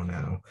years ago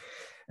now.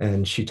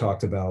 And she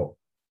talked about,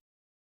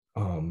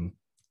 you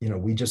know,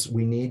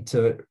 we need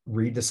to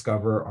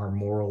rediscover our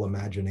moral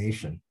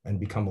imagination and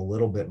become a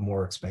little bit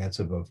more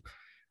expansive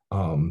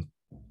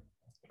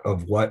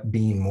of what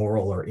being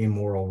moral or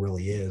immoral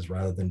really is,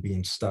 rather than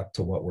being stuck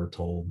to what we're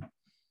told.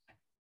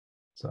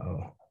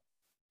 So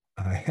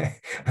I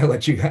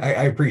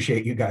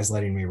appreciate you guys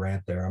letting me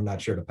rant there. I'm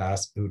not sure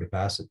who to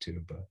pass it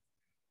to, but.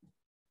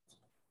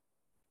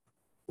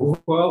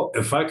 Well,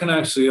 if I can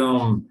actually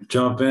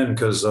jump in,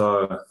 because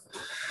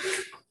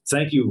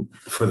thank you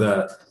for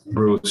that,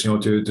 Bruce, you know,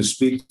 to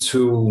speak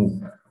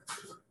to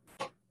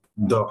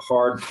the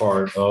hard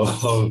part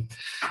of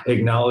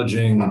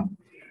acknowledging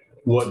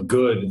what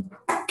good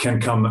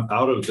can come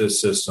out of this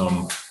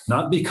system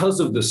not because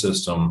of the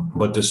system,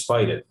 but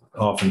despite it,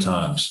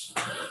 oftentimes.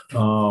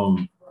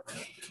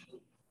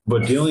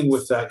 But dealing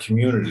with that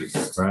community,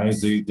 right?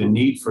 The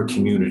need for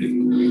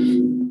community.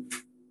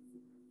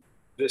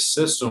 This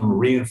system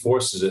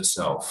reinforces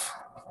itself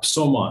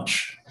so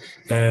much.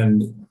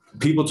 And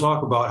people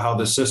talk about how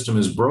the system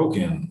is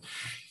broken,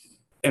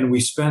 and we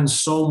spend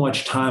so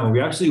much time, and we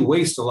actually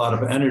waste a lot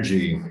of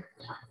energy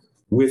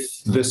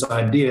with this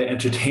idea,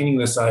 entertaining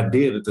this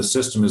idea that the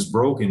system is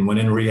broken, when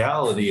in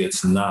reality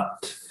it's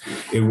not.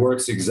 It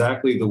works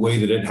exactly the way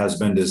that it has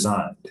been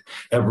designed.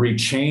 Every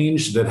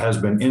change that has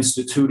been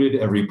instituted,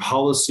 every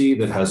policy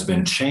that has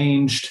been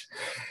changed,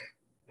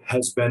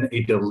 has been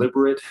a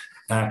deliberate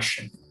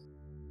action.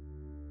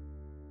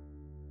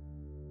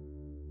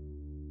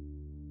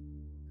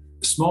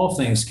 Small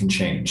things can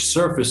change,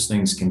 surface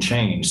things can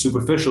change,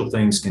 superficial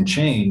things can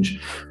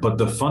change, but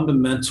the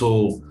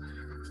fundamental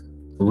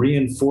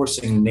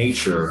reinforcing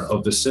nature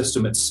of the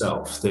system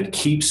itself that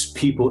keeps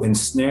people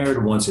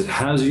ensnared once it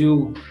has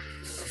you,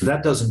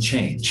 that doesn't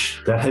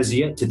change. That has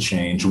yet to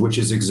change, which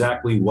is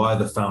exactly why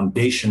the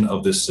foundation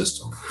of this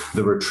system,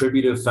 the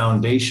retributive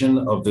foundation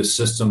of this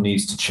system,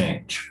 needs to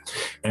change.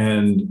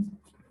 And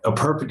a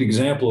perfect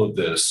example of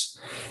this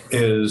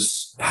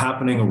is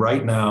happening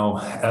right now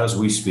as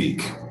we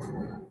speak.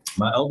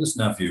 My eldest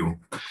nephew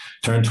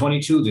turned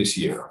 22 this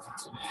year.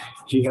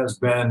 He has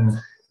been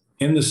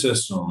in the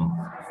system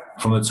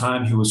from the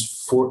time he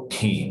was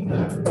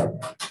 14.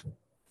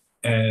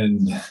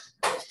 And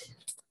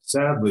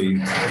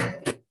sadly,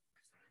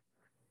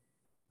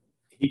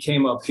 he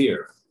came up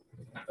here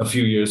a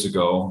few years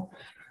ago,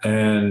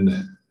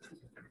 and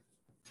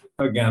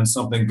again,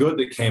 something good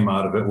that came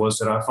out of it was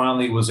that I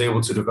finally was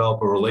able to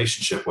develop a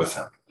relationship with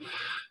him,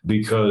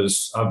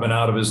 because I've been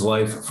out of his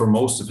life for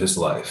most of his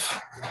life.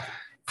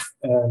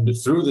 And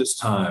through this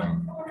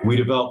time, we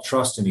developed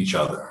trust in each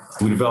other.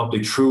 We developed a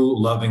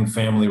true, loving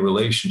family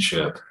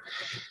relationship.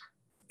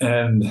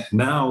 And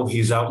now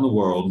he's out in the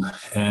world,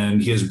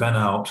 and he has been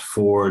out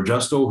for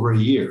just over a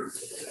year.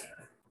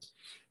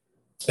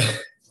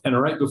 And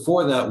right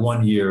before that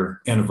 1 year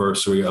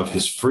anniversary of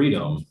his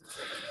freedom,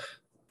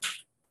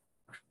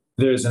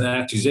 there's an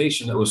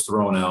accusation that was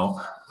thrown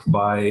out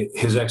by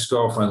his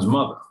ex-girlfriend's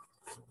mother,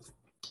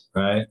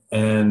 right?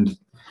 And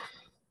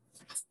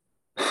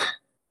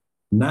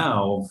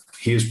now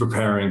he is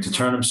preparing to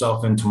turn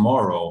himself in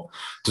tomorrow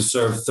to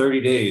serve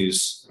 30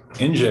 days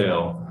in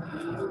jail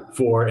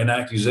for an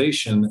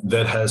accusation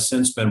that has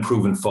since been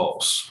proven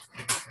false.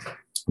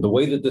 The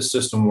way that this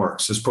system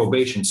works, this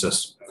probation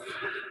system,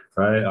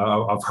 right?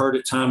 I've heard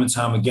it time and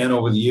time again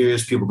over the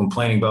years, people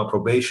complaining about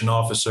probation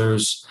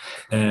officers,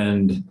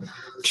 and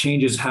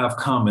changes have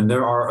come. And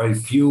there are a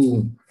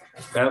few,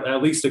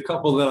 at least a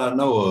couple that I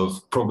know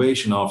of,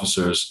 probation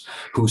officers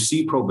who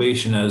see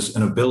probation as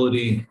an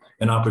ability,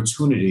 an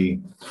opportunity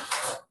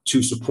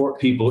to support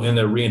people in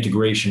their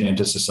reintegration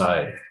into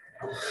society.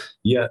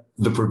 Yet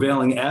the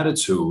prevailing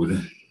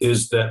attitude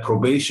is that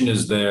probation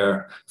is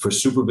there for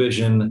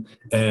supervision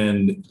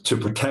and to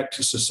protect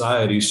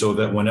society, so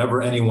that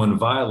whenever anyone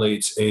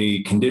violates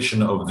a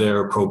condition of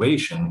their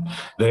probation,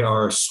 they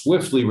are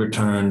swiftly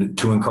returned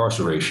to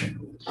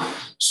incarceration.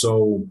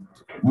 So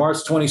March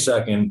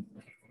 22nd,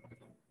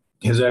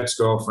 his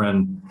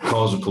ex-girlfriend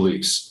calls the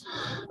police,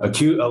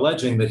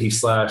 alleging that he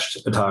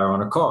slashed a tire on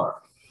her car.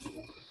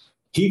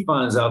 He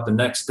finds out the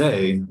next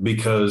day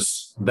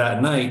because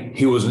that night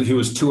he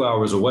was 2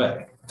 hours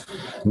away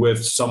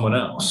with someone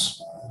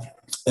else.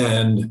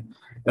 And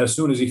as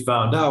soon as he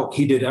found out,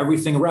 he did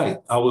everything right.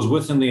 I was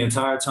with him the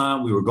entire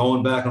time. We were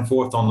going back and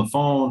forth on the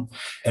phone,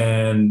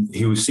 and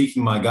he was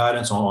seeking my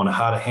guidance on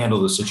how to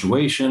handle the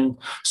situation.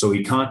 So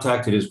he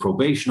contacted his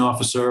probation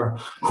officer,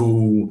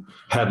 who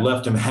had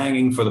left him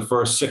hanging for the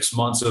first 6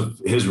 months of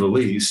his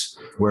release,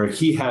 where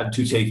he had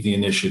to take the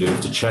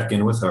initiative to check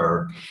in with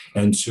her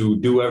and to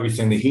do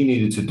everything that he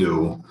needed to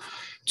do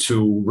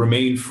to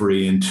remain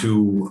free, and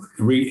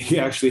he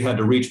actually had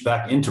to reach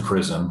back into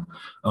prison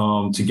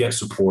to get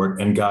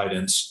support and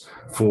guidance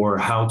for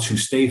how to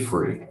stay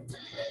free.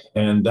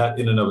 And that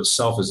in and of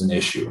itself is an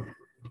issue.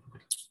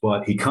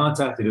 But he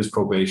contacted his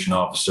probation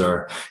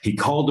officer. He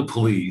called the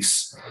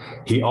police.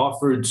 He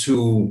offered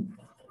to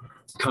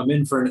come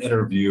in for an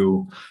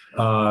interview,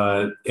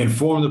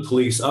 inform the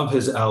police of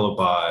his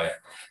alibi,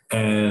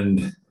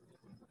 and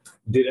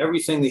did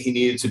everything that he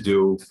needed to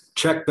do,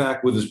 checked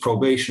back with his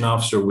probation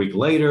officer a week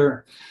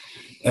later,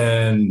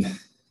 and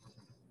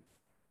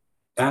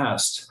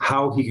asked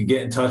how he could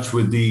get in touch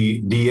with the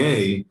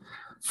DA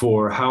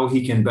for how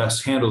he can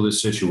best handle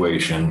this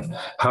situation,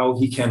 how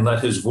he can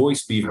let his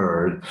voice be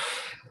heard.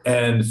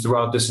 And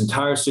throughout this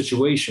entire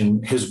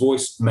situation, his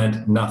voice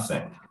meant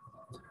nothing.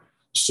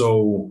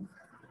 So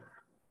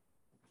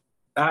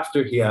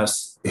after he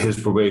asked his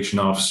probation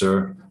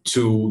officer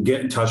to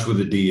get in touch with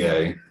the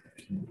DA,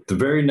 the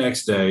very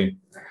next day,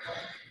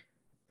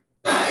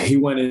 he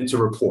went in to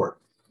report,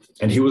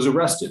 and he was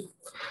arrested,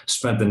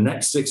 spent the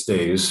next 6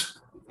 days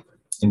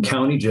in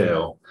county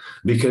jail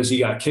because he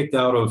got kicked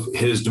out of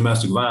his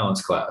domestic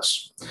violence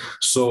class.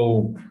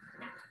 So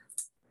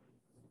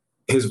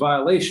his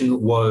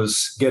violation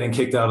was getting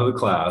kicked out of the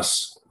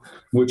class,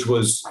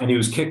 and he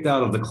was kicked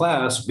out of the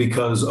class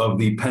because of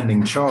the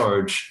pending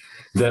charge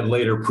that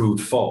later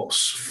proved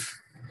false.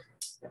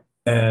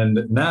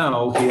 And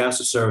now he has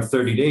to serve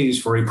 30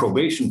 days for a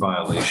probation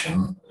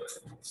violation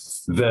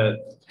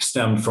that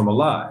stemmed from a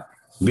lie,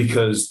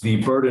 because the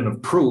burden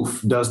of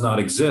proof does not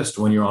exist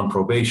when you're on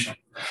probation.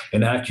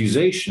 An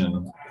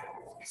accusation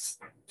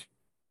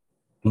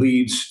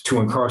leads to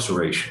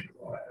incarceration,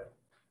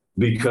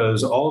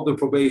 because all the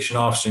probation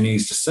officer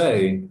needs to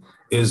say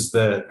is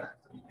that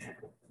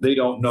they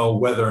don't know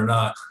whether or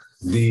not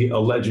the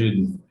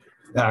alleged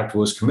act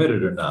was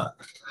committed or not.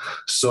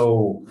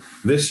 So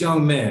this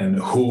young man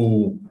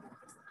who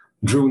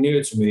drew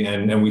near to me,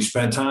 and we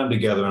spent time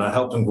together, and I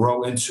helped him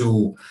grow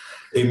into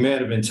a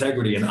man of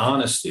integrity and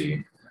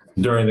honesty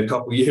during the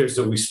couple years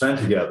that we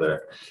spent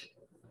together.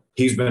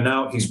 He's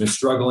been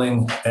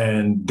struggling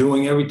and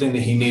doing everything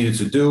that he needed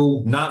to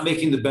do, not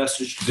making the best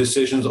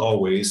decisions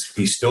always.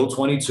 He's still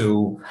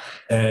 22,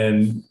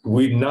 and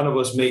none of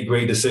us make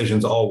great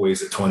decisions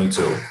always at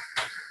 22.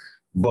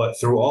 But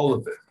through all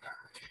of it,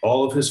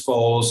 all of his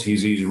falls,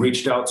 he's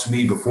reached out to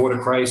me before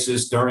the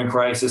crisis, during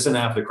crisis, and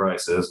after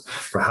crisis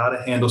for how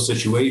to handle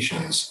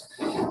situations.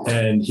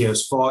 And he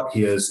has fought.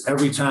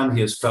 Every time he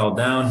has fell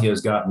down, he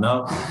has gotten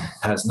up,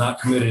 has not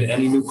committed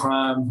any new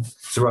crime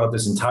throughout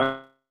this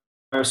entire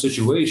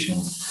situation.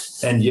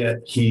 And yet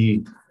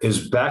he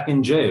is back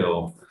in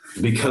jail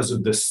because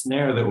of the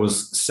snare that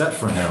was set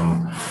for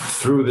him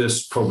through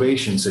this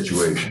probation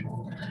situation.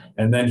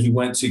 And then he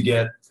went to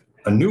get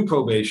a new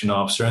probation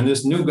officer, and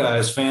this new guy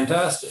is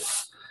fantastic.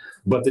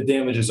 But the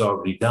damage is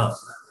already done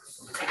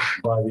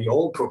by the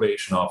old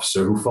probation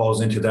officer, who falls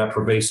into that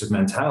pervasive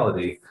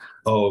mentality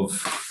of,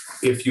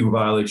 if you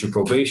violate your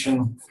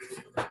probation,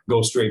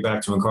 go straight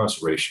back to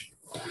incarceration.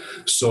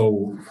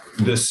 So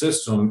this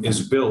system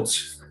is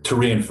built to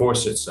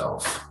reinforce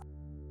itself.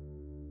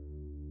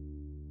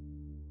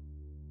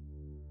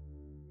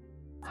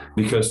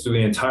 Because through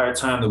the entire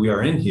time that we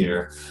are in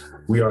here,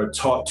 we are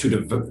taught to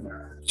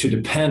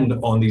depend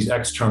on these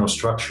external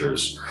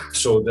structures,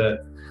 so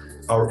that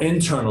our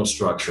internal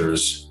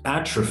structures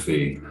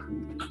atrophy,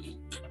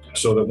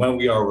 so that when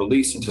we are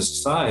released into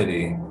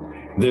society,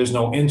 there's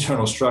no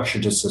internal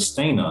structure to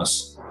sustain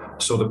us.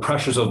 So the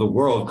pressures of the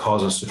world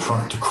cause us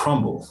to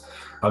crumble.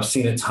 I've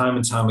seen it time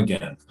and time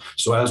again.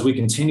 So as we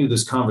continue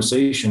this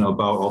conversation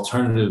about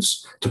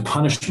alternatives to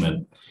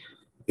punishment,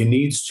 it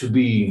needs to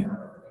be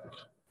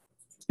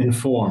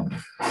informed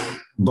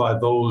by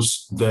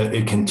those that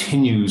it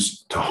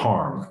continues to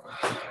harm.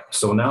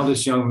 So now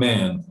this young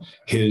man,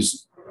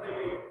 his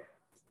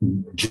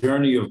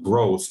journey of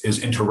growth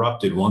is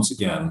interrupted once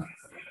again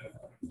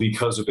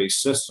because of a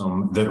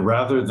system that,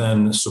 rather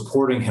than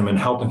supporting him and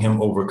helping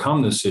him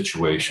overcome this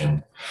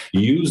situation,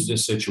 used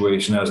this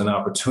situation as an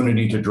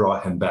opportunity to draw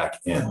him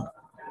back in.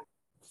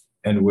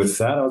 And with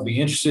that, I would be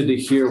interested to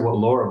hear what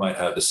Laura might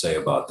have to say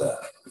about that.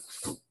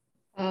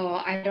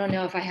 Oh, I don't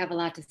know if I have a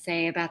lot to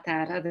say about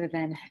that, other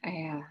than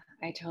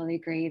I totally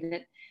agree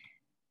that,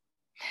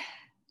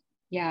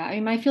 yeah, I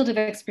mean, my field of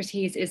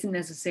expertise isn't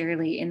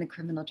necessarily in the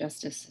criminal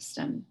justice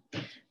system.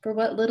 For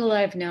what little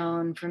I've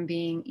known from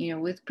being,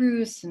 with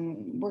Bruce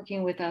and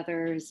working with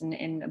others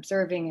and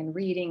observing and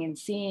reading and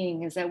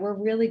seeing, is that we're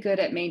really good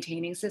at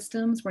maintaining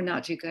systems. We're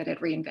not too good at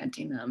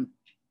reinventing them.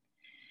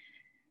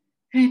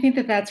 And I think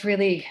that that's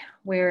really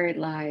where it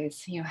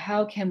lies.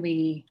 How can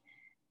we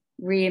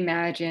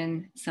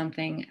reimagine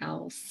something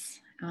else?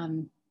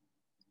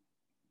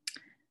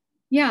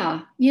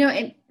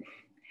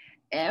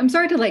 I'm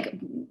sorry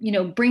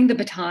to bring the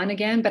baton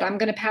again, but I'm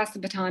going to pass the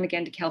baton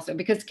again to Kelso,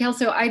 because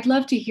Kelso, I'd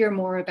love to hear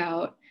more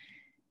about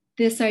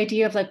this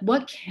idea of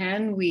what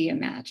can we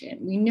imagine?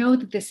 We know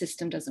that the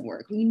system doesn't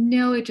work. We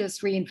know it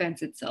just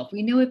reinvents itself.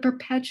 We know it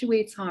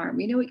perpetuates harm.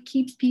 We know it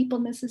keeps people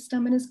in the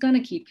system and is going to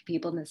keep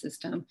people in the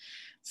system.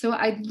 So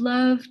I'd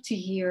love to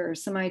hear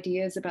some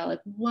ideas about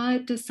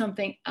what does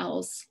something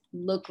else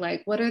look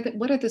like? What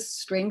are the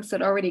strengths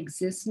that already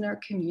exist in our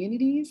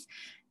communities?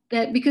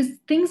 Because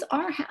things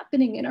are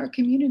happening in our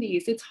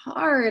communities. It's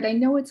hard. I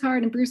know it's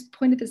hard. And Bruce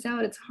pointed this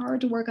out. It's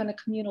hard to work on a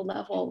communal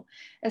level,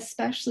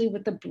 especially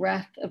with the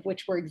breadth of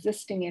which we're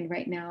existing in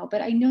right now.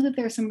 But I know that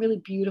there are some really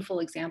beautiful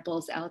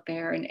examples out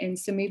there. And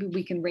so maybe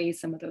we can raise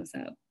some of those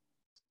up.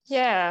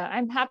 Yeah,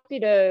 I'm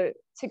happy to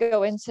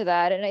go into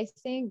that. And I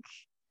think,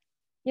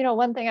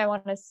 one thing I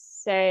want to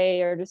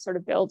say, or just sort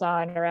of build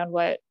on around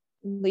what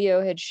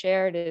Leo had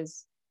shared,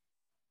 is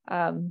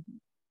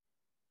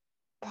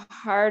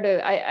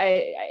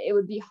it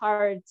would be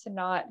hard to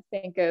not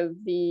think of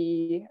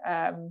the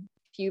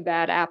few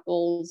bad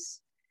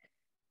apples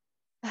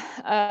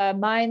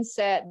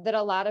mindset that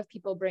a lot of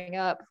people bring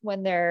up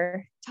when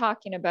they're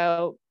talking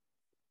about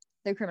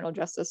the criminal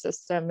justice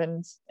system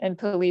and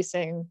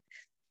policing,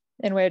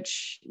 in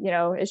which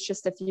it's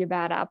just a few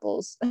bad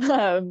apples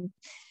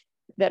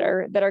that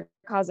are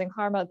causing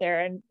harm out there.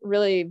 And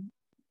really,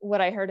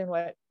 what I heard and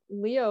what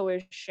Leo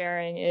was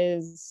sharing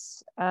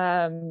is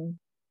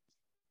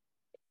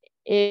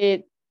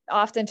it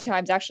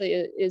oftentimes actually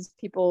is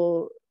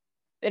people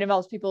it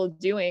involves people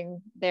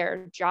doing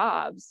their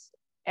jobs,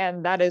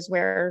 and that is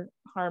where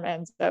harm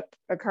ends up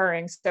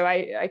occurring. So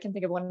I can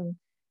think of one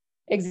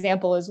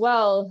example as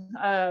well,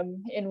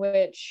 in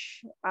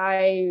which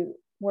I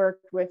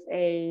worked with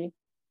a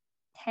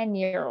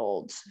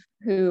 10-year-old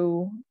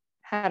who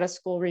had a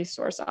school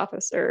resource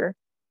officer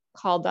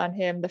called on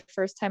him. The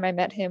first time I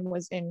met him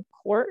was in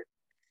court,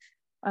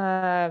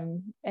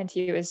 and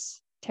he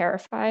was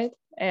terrified.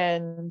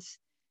 And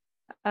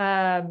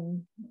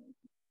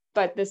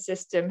but the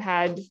system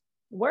had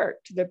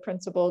worked. The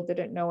principal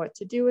didn't know what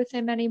to do with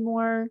him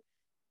anymore,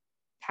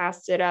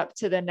 passed it up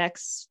to the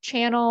next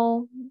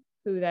channel,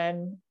 who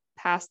then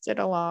passed it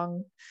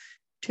along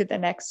to the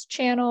next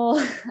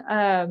channel,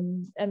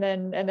 and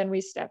then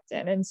we stepped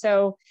in. And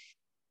so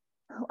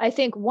I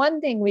think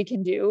one thing we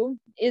can do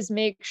is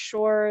make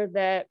sure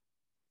that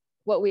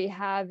what we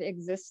have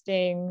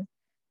existing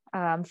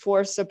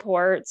for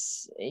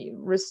supports,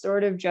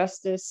 restorative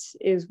justice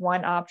is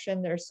one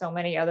option. There's so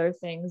many other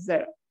things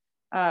that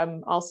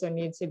also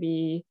need to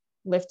be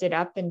lifted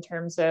up in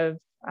terms of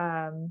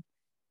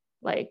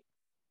like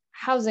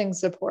housing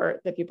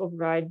support that people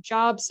provide,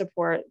 job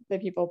support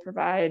that people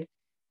provide,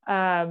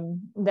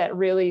 that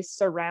really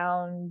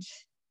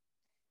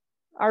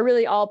are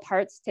really all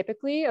parts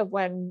typically of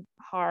when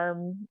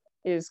harm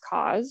is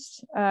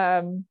caused.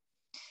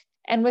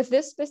 And with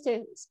this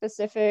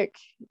specific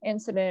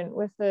incident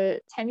with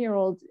the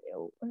 10-year-old,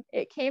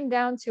 it came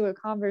down to a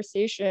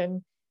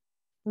conversation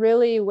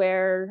really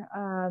where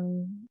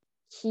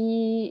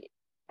he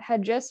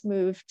had just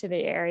moved to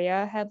the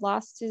area, had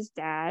lost his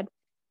dad,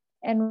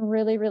 and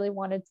really, really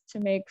wanted to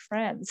make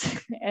friends.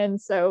 And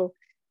so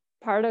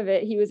part of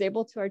it, he was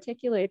able to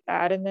articulate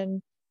that. And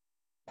then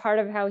part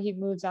of how he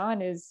moves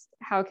on is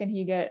how can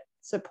he get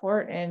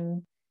support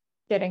in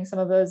getting some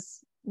of those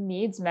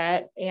needs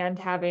met and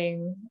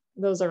having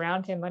those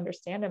around him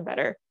understand him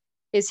better.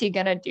 Is he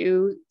going to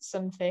do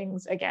some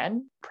things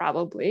again?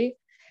 Probably.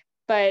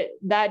 But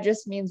that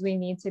just means we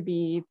need to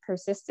be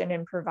persistent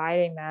in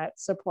providing that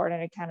support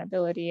and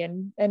accountability,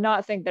 and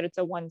not think that it's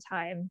a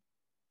one-time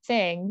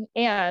thing,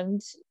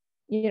 and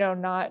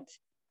not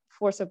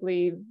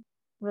forcibly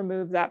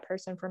remove that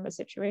person from a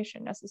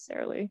situation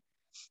necessarily.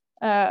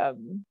 So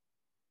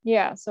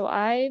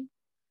I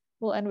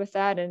will end with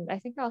that, and I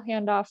think I'll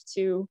hand off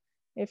to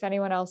if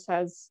anyone else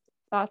has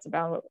thoughts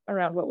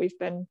around what we've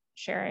been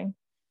sharing.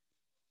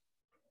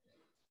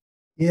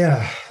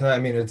 Yeah, I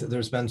mean,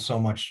 there's been so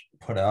much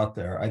put out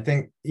there. I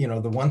think, the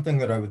one thing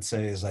that I would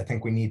say is I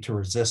think we need to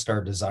resist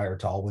our desire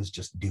to always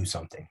just do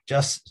something,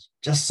 just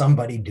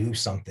somebody do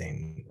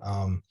something.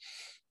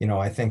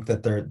 I think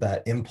that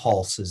that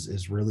impulse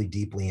is really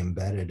deeply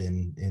embedded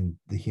in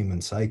the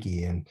human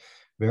psyche, and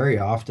very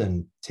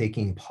often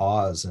taking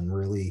pause and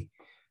really,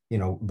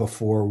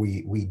 before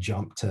we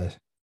jump to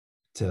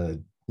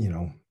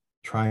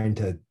trying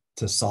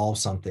to solve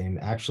something,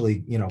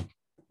 actually,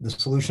 the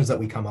solutions that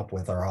we come up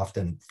with are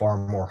often far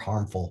more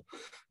harmful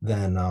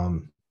than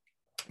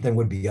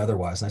would be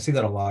otherwise. And I see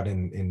that a lot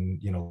in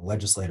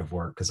legislative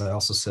work, because I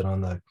also sit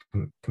on the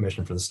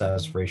Commission for the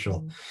Status of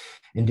Racial,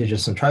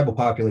 Indigenous, and Tribal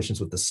Populations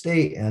with the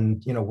state.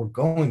 And, we're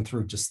going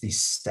through just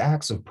these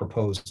stacks of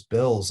proposed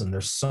bills, and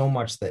there's so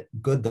much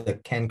good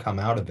that can come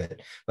out of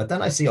it. But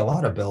then I see a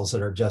lot of bills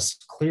that are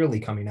just clearly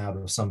coming out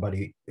of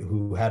somebody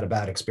who had a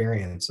bad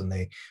experience, and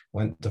they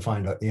went to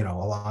find a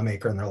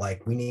lawmaker, and they're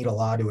like, we need a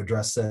law to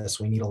address this.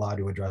 We need a law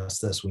to address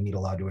this. We need a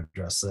law to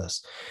address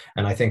this.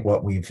 And I think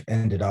what we've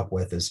ended up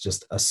with is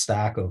just a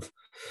stack of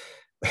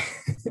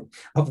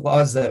of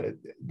laws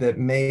that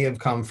may have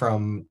come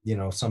from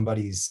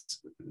somebody's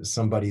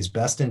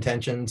best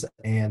intentions,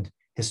 and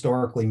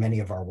historically many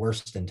of our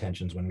worst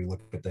intentions when we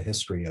look at the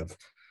history of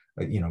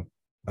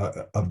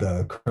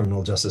the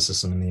criminal justice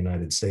system in the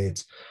United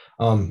States.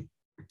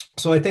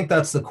 So I think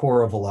that's the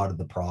core of a lot of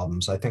the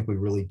problems. I think we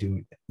really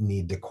do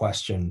need to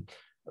question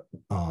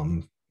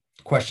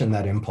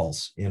that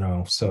impulse.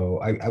 So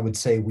I would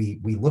say we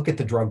look at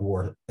the drug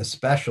war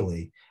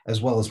especially, as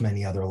well as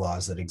many other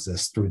laws that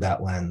exist, through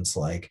that lens.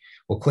 Like,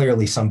 well,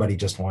 clearly somebody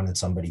just wanted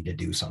somebody to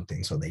do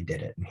something, so they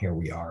did it, and here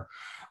we are.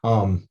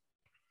 And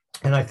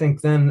I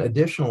think then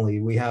additionally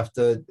we have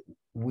to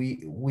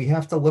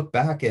look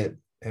back at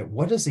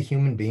what does a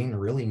human being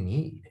really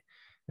need.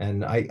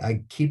 And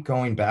I keep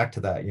going back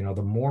to that.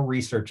 The more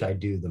research I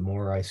do, the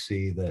more I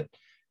see that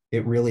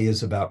it really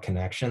is about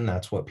connection.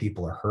 That's what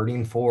people are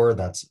hurting for.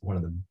 That's one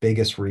of the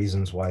biggest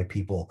reasons why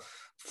people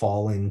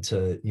fall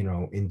into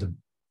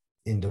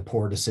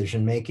poor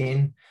decision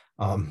making.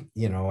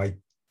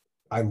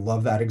 I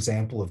love that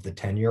example of the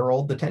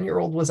 10-year-old. The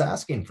 10-year-old was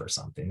asking for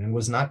something and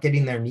was not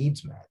getting their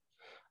needs met.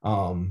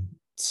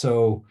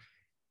 So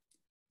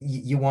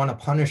you want to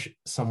punish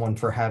someone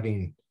for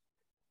having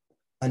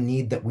a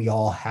need that we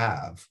all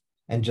have,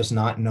 and just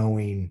not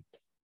knowing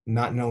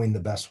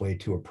the best way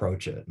to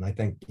approach it. And I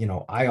think,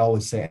 I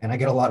always say, and I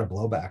get a lot of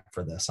blowback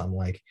for this, I'm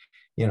like,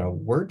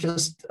 we're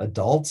just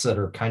adults that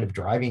are kind of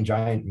driving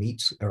giant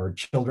meats, or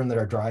children that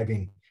are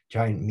driving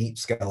giant meat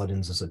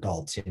skeletons as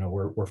adults. You know,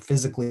 we're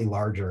physically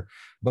larger,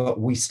 but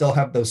we still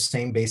have those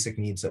same basic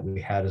needs that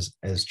we had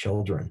as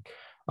children.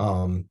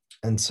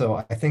 And so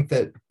I think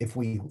that if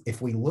we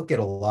look at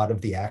a lot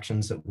of the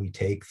actions that we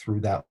take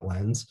through that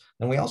lens,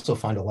 then we also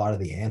find a lot of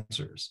the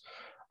answers.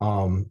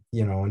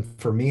 You know,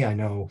 and for me, I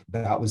know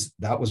that was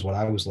what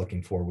I was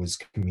looking for, was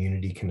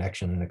community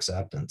connection and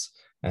acceptance.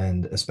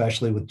 And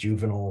especially with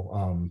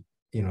juvenile,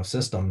 you know,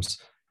 systems,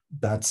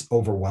 that's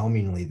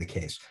overwhelmingly the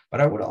case. But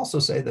I would also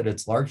say that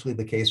it's largely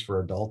the case for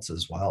adults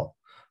as well.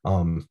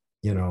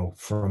 You know,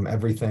 from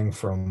everything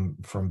from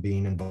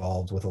being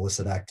involved with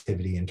illicit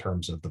activity in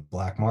terms of the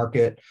black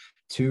market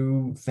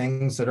to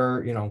things that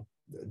are, you know,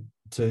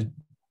 to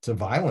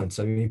violence.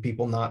 I mean,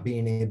 people not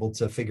being able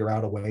to figure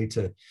out a way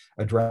to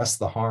address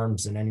the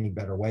harms in any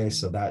better way.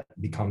 So that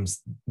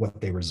becomes what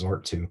they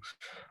resort to,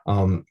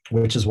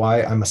 which is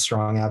why I'm a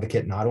strong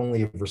advocate, not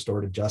only of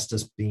restorative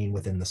justice being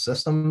within the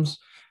systems,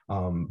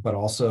 but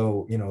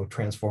also, you know,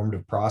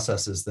 transformative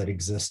processes that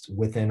exist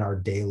within our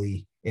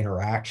daily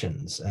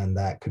interactions. And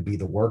that could be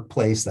the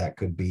workplace, that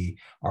could be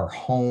our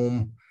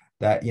home,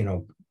 that, you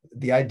know,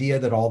 the idea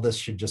that all this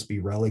should just be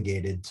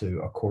relegated to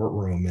a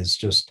courtroom is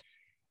just,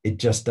 it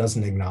just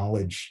doesn't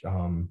acknowledge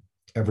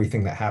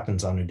everything that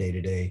happens on a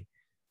day-to-day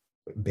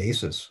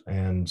basis.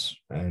 And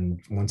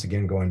once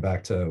again, going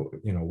back to,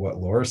 you know, what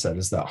Laura said,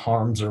 is that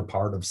harms are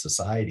part of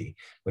society.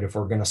 But if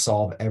we're going to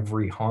solve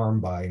every harm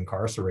by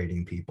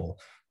incarcerating people,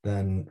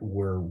 then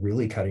we're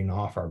really cutting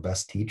off our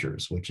best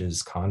teachers, which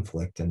is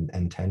conflict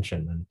and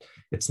tension. And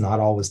it's not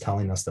always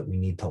telling us that we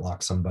need to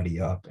lock somebody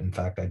up. In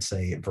fact, I'd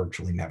say it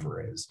virtually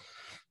never is.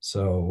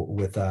 So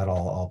with that,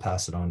 I'll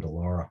pass it on to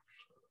Laura.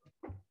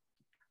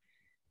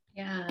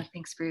 Yeah,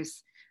 thanks,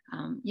 Bruce.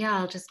 Yeah,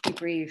 I'll just be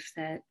brief.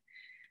 That,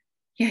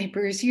 yeah,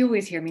 Bruce, you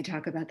always hear me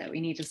talk about that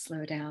we need to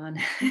slow down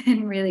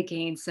and really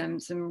gain some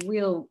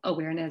real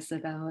awareness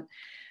about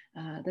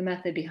the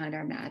method behind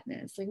our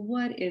madness. Like,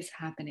 what is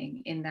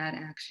happening in that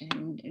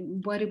action?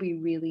 And what do we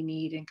really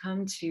need? And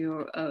come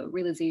to a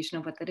realization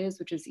of what that is,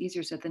 which is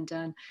easier said than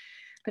done.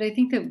 But I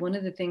think that one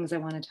of the things I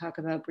want to talk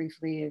about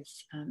briefly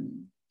is,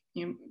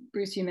 you know,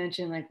 Bruce, you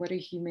mentioned, like, what do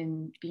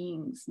human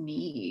beings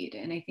need?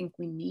 And I think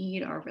we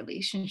need our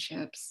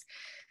relationships.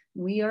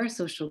 We are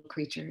social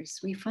creatures.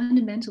 We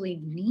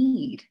fundamentally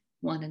need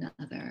one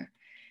another.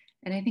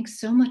 And I think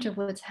so much of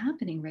what's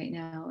happening right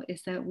now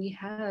is that we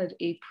have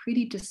a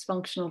pretty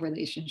dysfunctional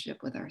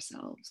relationship with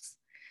ourselves.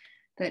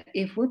 That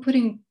if we're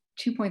putting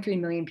 2.3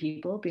 million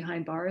people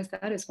behind bars,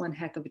 that is one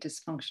heck of a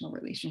dysfunctional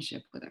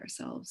relationship with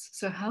ourselves.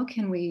 So how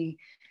can we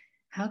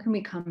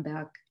come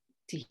back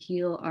to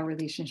heal our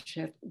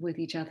relationship with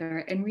each other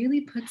and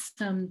really put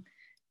some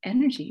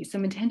energy,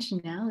 some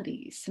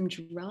intentionality, some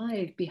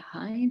drive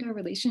behind our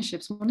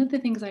relationships? One of the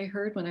things I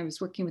heard when I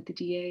was working with the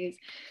DAs,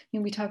 you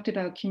know, we talked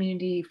about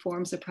community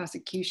forms of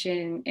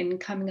prosecution and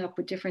coming up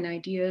with different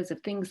ideas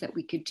of things that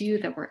we could do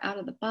that were out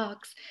of the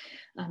box.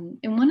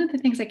 And one of the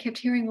things I kept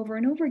hearing over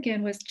and over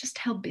again was just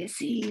how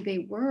busy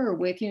they were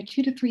with, you know,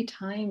 2 to 3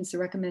 times the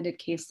recommended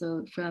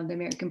caseload from the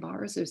American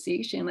Bar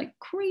Association, like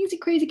crazy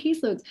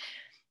caseloads.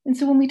 And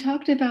so when we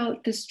talked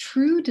about this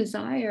true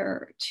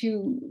desire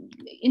to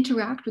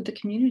interact with the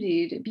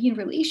community, to be in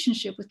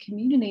relationship with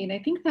community, and I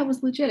think that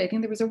was legit. I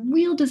think there was a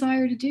real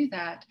desire to do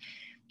that,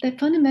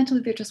 that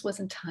fundamentally there just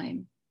wasn't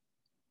time.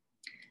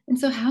 And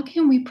so how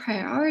can we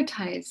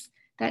prioritize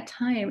that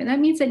time? And that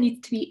means that needs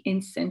to be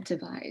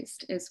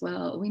incentivized as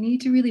well. We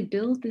need to really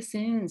build this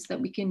in so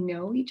that we can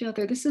know each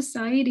other. The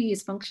society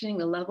is functioning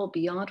a level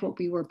beyond what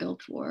we were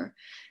built for.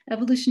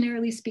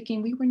 Evolutionarily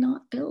speaking, we were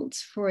not built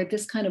for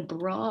this kind of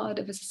broad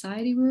of a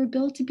society. We were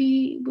built to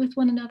be with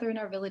one another in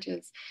our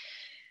villages.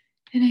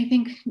 And I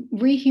think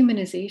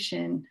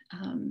rehumanization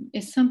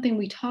is something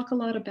we talk a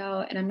lot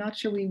about, and I'm not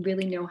sure we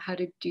really know how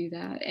to do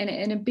that.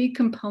 And a big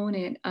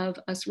component of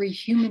us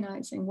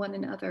rehumanizing one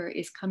another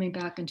is coming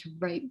back into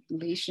right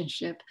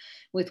relationship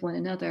with one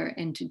another.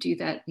 And to do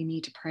that, we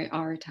need to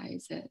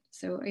prioritize it.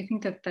 So I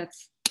think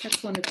that's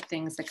one of the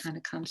things that kind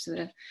of comes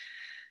to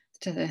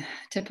the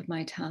tip of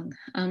my tongue.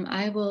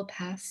 I will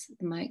pass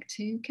the mic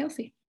to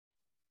Kelsey.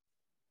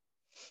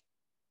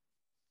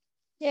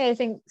 Yeah, I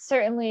think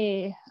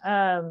certainly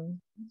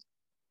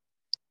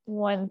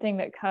one thing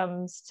that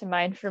comes to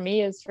mind for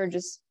me is for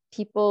just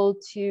people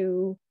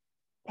to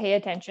pay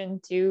attention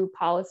to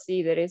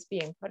policy that is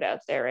being put out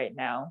there right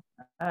now.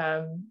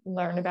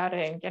 Learn about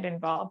it and get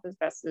involved as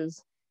best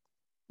as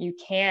you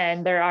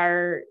can.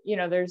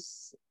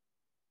 There's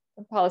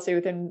a policy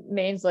within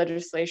Maine's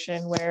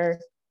legislation where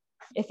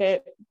if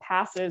it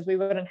passes, we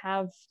wouldn't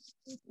have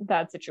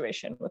that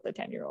situation with a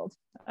 10-year-old.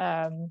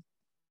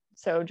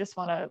 So just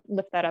want to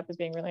lift that up as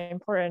being really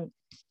important.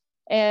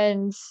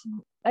 And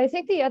I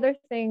think the other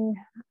thing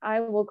I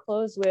will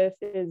close with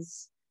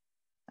is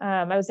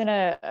I was in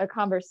a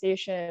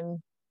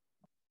conversation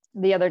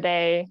the other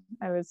day.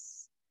 I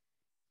was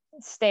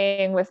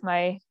staying with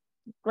my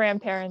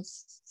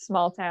grandparents'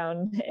 small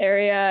town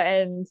area,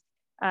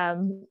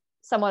 and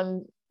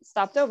someone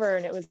stopped over,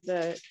 and it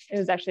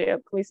was actually a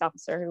police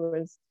officer who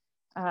was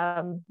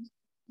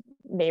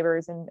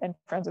neighbors and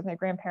friends with my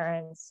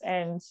grandparents.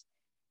 And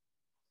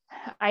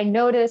I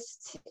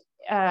noticed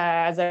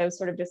as I was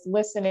sort of just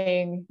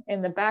listening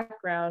in the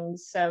background,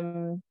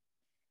 some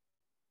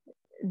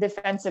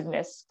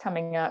defensiveness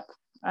coming up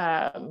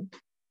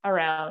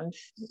around,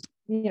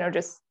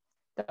 just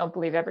don't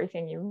believe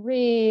everything you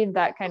read,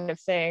 that kind of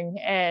thing.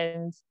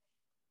 And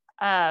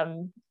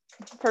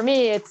for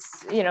me,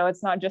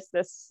 it's not just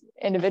this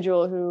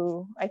individual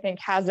who I think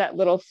has that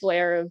little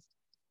flare of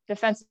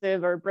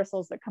defensive or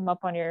bristles that come up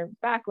on your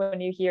back when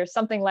you hear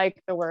something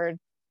like the word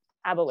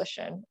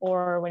abolition,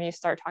 or when you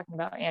start talking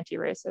about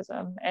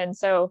anti-racism. And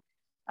so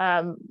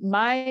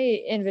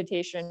my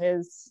invitation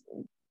is,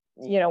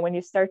 when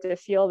you start to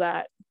feel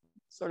that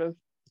sort of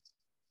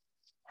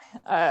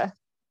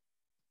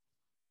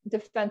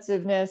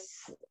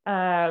defensiveness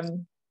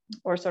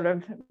or sort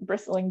of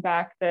bristling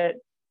back, that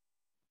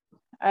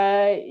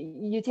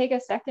you take a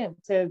second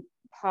to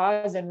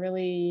pause and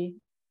really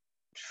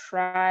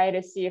try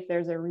to see if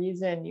there's a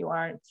reason you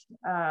aren't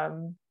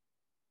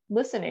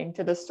listening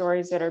to the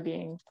stories that are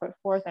being put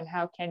forth, and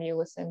how can you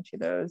listen to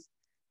those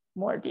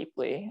more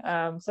deeply.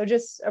 So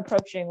just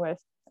approaching with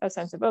a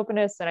sense of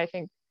openness, and I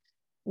think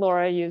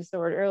Laura used the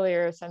word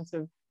earlier, a sense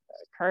of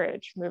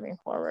courage moving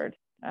forward,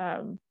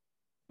 and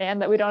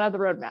that we don't have the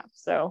roadmap.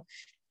 So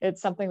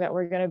it's something that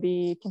we're going to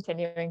be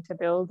continuing to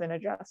build and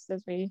adjust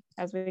as we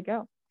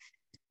go.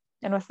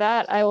 And with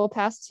that, I will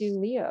pass to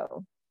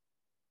Leo.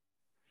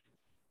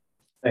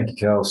 Thank you,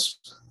 Kels.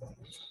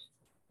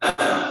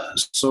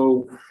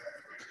 So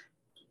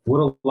what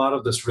a lot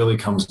of this really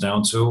comes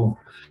down to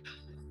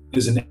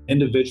is an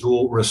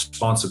individual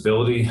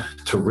responsibility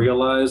to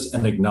realize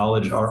and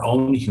acknowledge our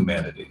own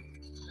humanity,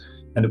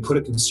 and to put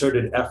a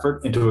concerted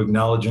effort into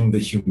acknowledging the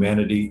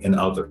humanity in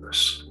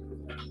others.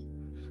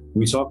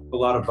 We talk a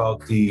lot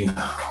about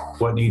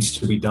what needs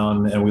to be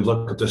done, and we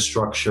look at the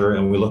structure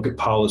and we look at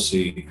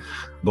policy,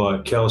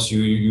 but Kels,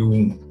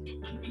 you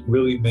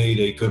really made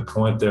a good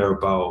point there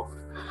about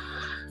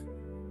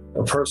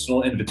a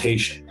personal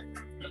invitation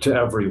to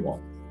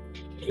everyone.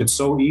 It's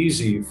so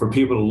easy for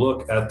people to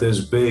look at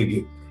this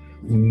big,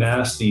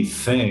 nasty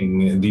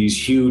thing,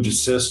 these huge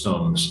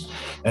systems,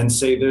 and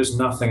say, there's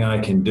nothing I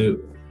can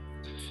do.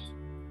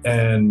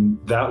 And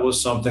that was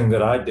something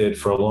that I did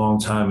for a long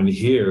time in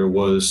here,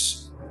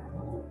 was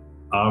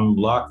I'm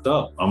locked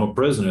up, I'm a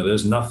prisoner,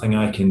 there's nothing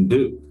I can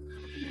do.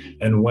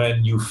 And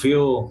when you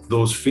feel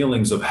those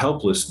feelings of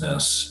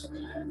helplessness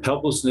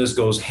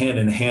goes hand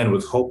in hand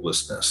with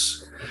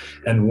hopelessness.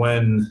 And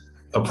when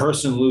a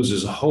person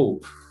loses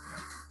hope,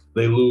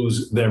 they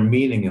lose their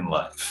meaning in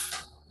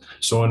life.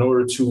 So in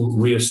order to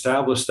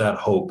reestablish that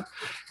hope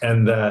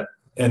and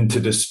to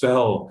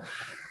dispel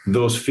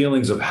those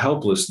feelings of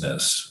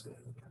helplessness,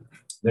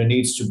 there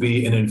needs to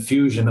be an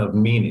infusion of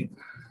meaning,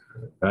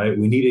 right?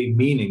 We need a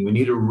meaning. We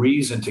need a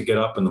reason to get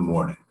up in the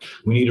morning.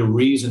 We need a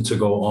reason to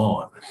go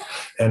on.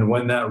 And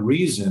when that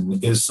reason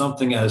is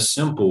something as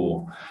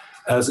simple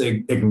as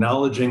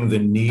acknowledging the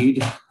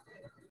need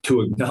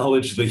to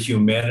acknowledge the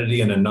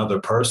humanity in another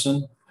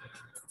person,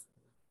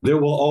 there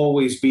will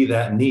always be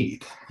that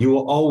need. You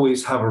will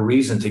always have a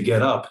reason to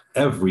get up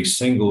every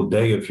single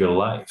day of your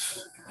life.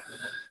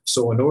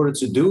 So in order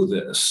to do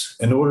this,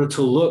 in order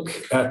to look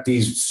at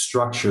these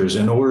structures,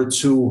 in order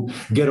to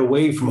get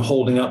away from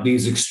holding up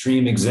these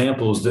extreme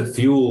examples that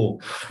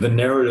fuel the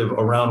narrative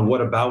around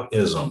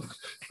whataboutism,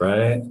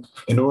 right?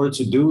 In order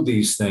to do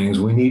these things,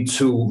 we need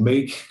to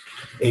make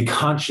a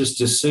conscious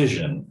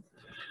decision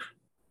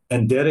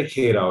and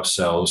dedicate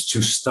ourselves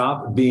to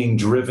stop being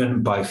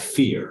driven by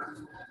fear,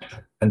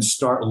 and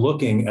start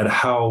looking at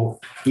how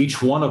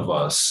each one of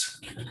us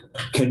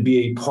can be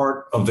a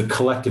part of the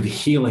collective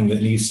healing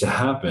that needs to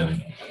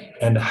happen,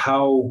 and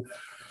how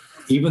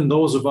even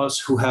those of us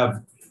who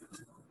have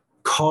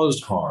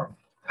caused harm,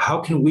 how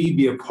can we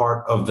be a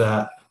part of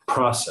that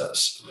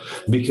process?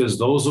 Because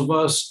those of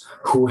us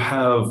who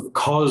have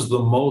caused the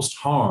most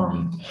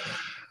harm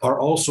are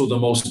also the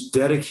most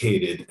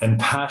dedicated and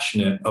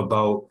passionate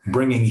about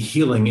bringing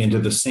healing into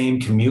the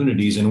same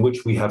communities in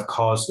which we have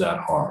caused that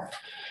harm.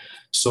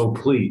 So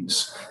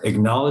please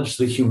acknowledge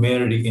the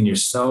humanity in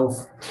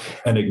yourself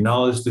and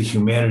acknowledge the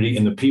humanity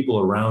in the people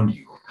around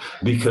you,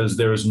 because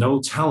there is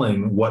no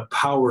telling what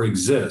power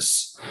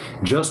exists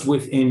just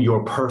within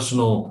your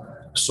personal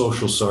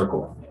social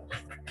circle.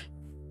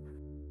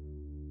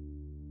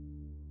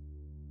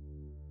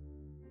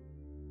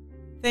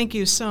 Thank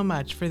you so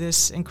much for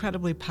this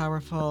incredibly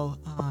powerful,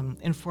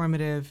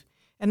 informative,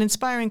 and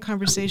inspiring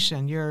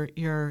conversation.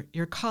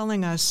 You're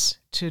calling us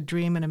to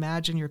dream and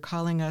imagine. You're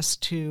calling us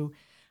to,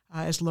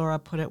 as Laura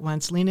put it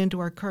once, lean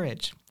into our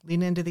courage,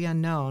 lean into the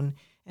unknown,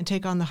 and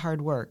take on the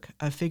hard work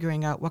of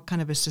figuring out what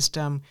kind of a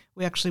system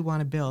we actually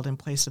want to build in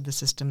place of the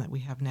system that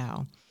we have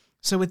now.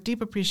 So with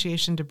deep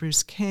appreciation to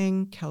Bruce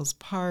King, Kels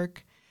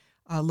Park,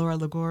 Laura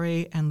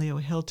Liguori, and Leo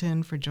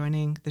Hilton for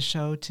joining the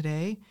show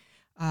today.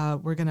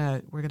 We're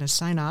gonna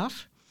sign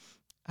off.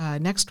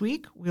 Next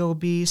week, we'll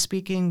be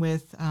speaking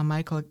with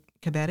Michael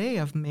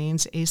Cabete of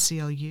Maine's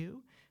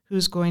ACLU,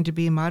 who's going to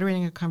be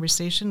moderating a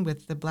conversation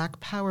with the Black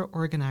Power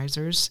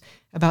organizers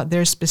about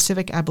their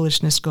specific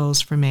abolitionist goals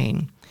for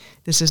Maine.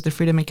 This is the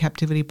Freedom and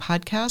Captivity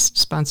podcast,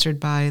 sponsored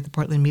by the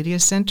Portland Media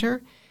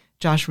Center.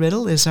 Josh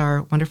Riddle is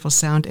our wonderful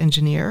sound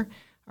engineer.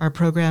 Our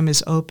program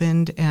is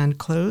opened and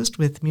closed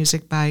with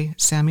music by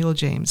Samuel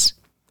James.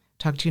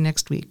 Talk to you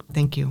next week.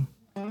 Thank you.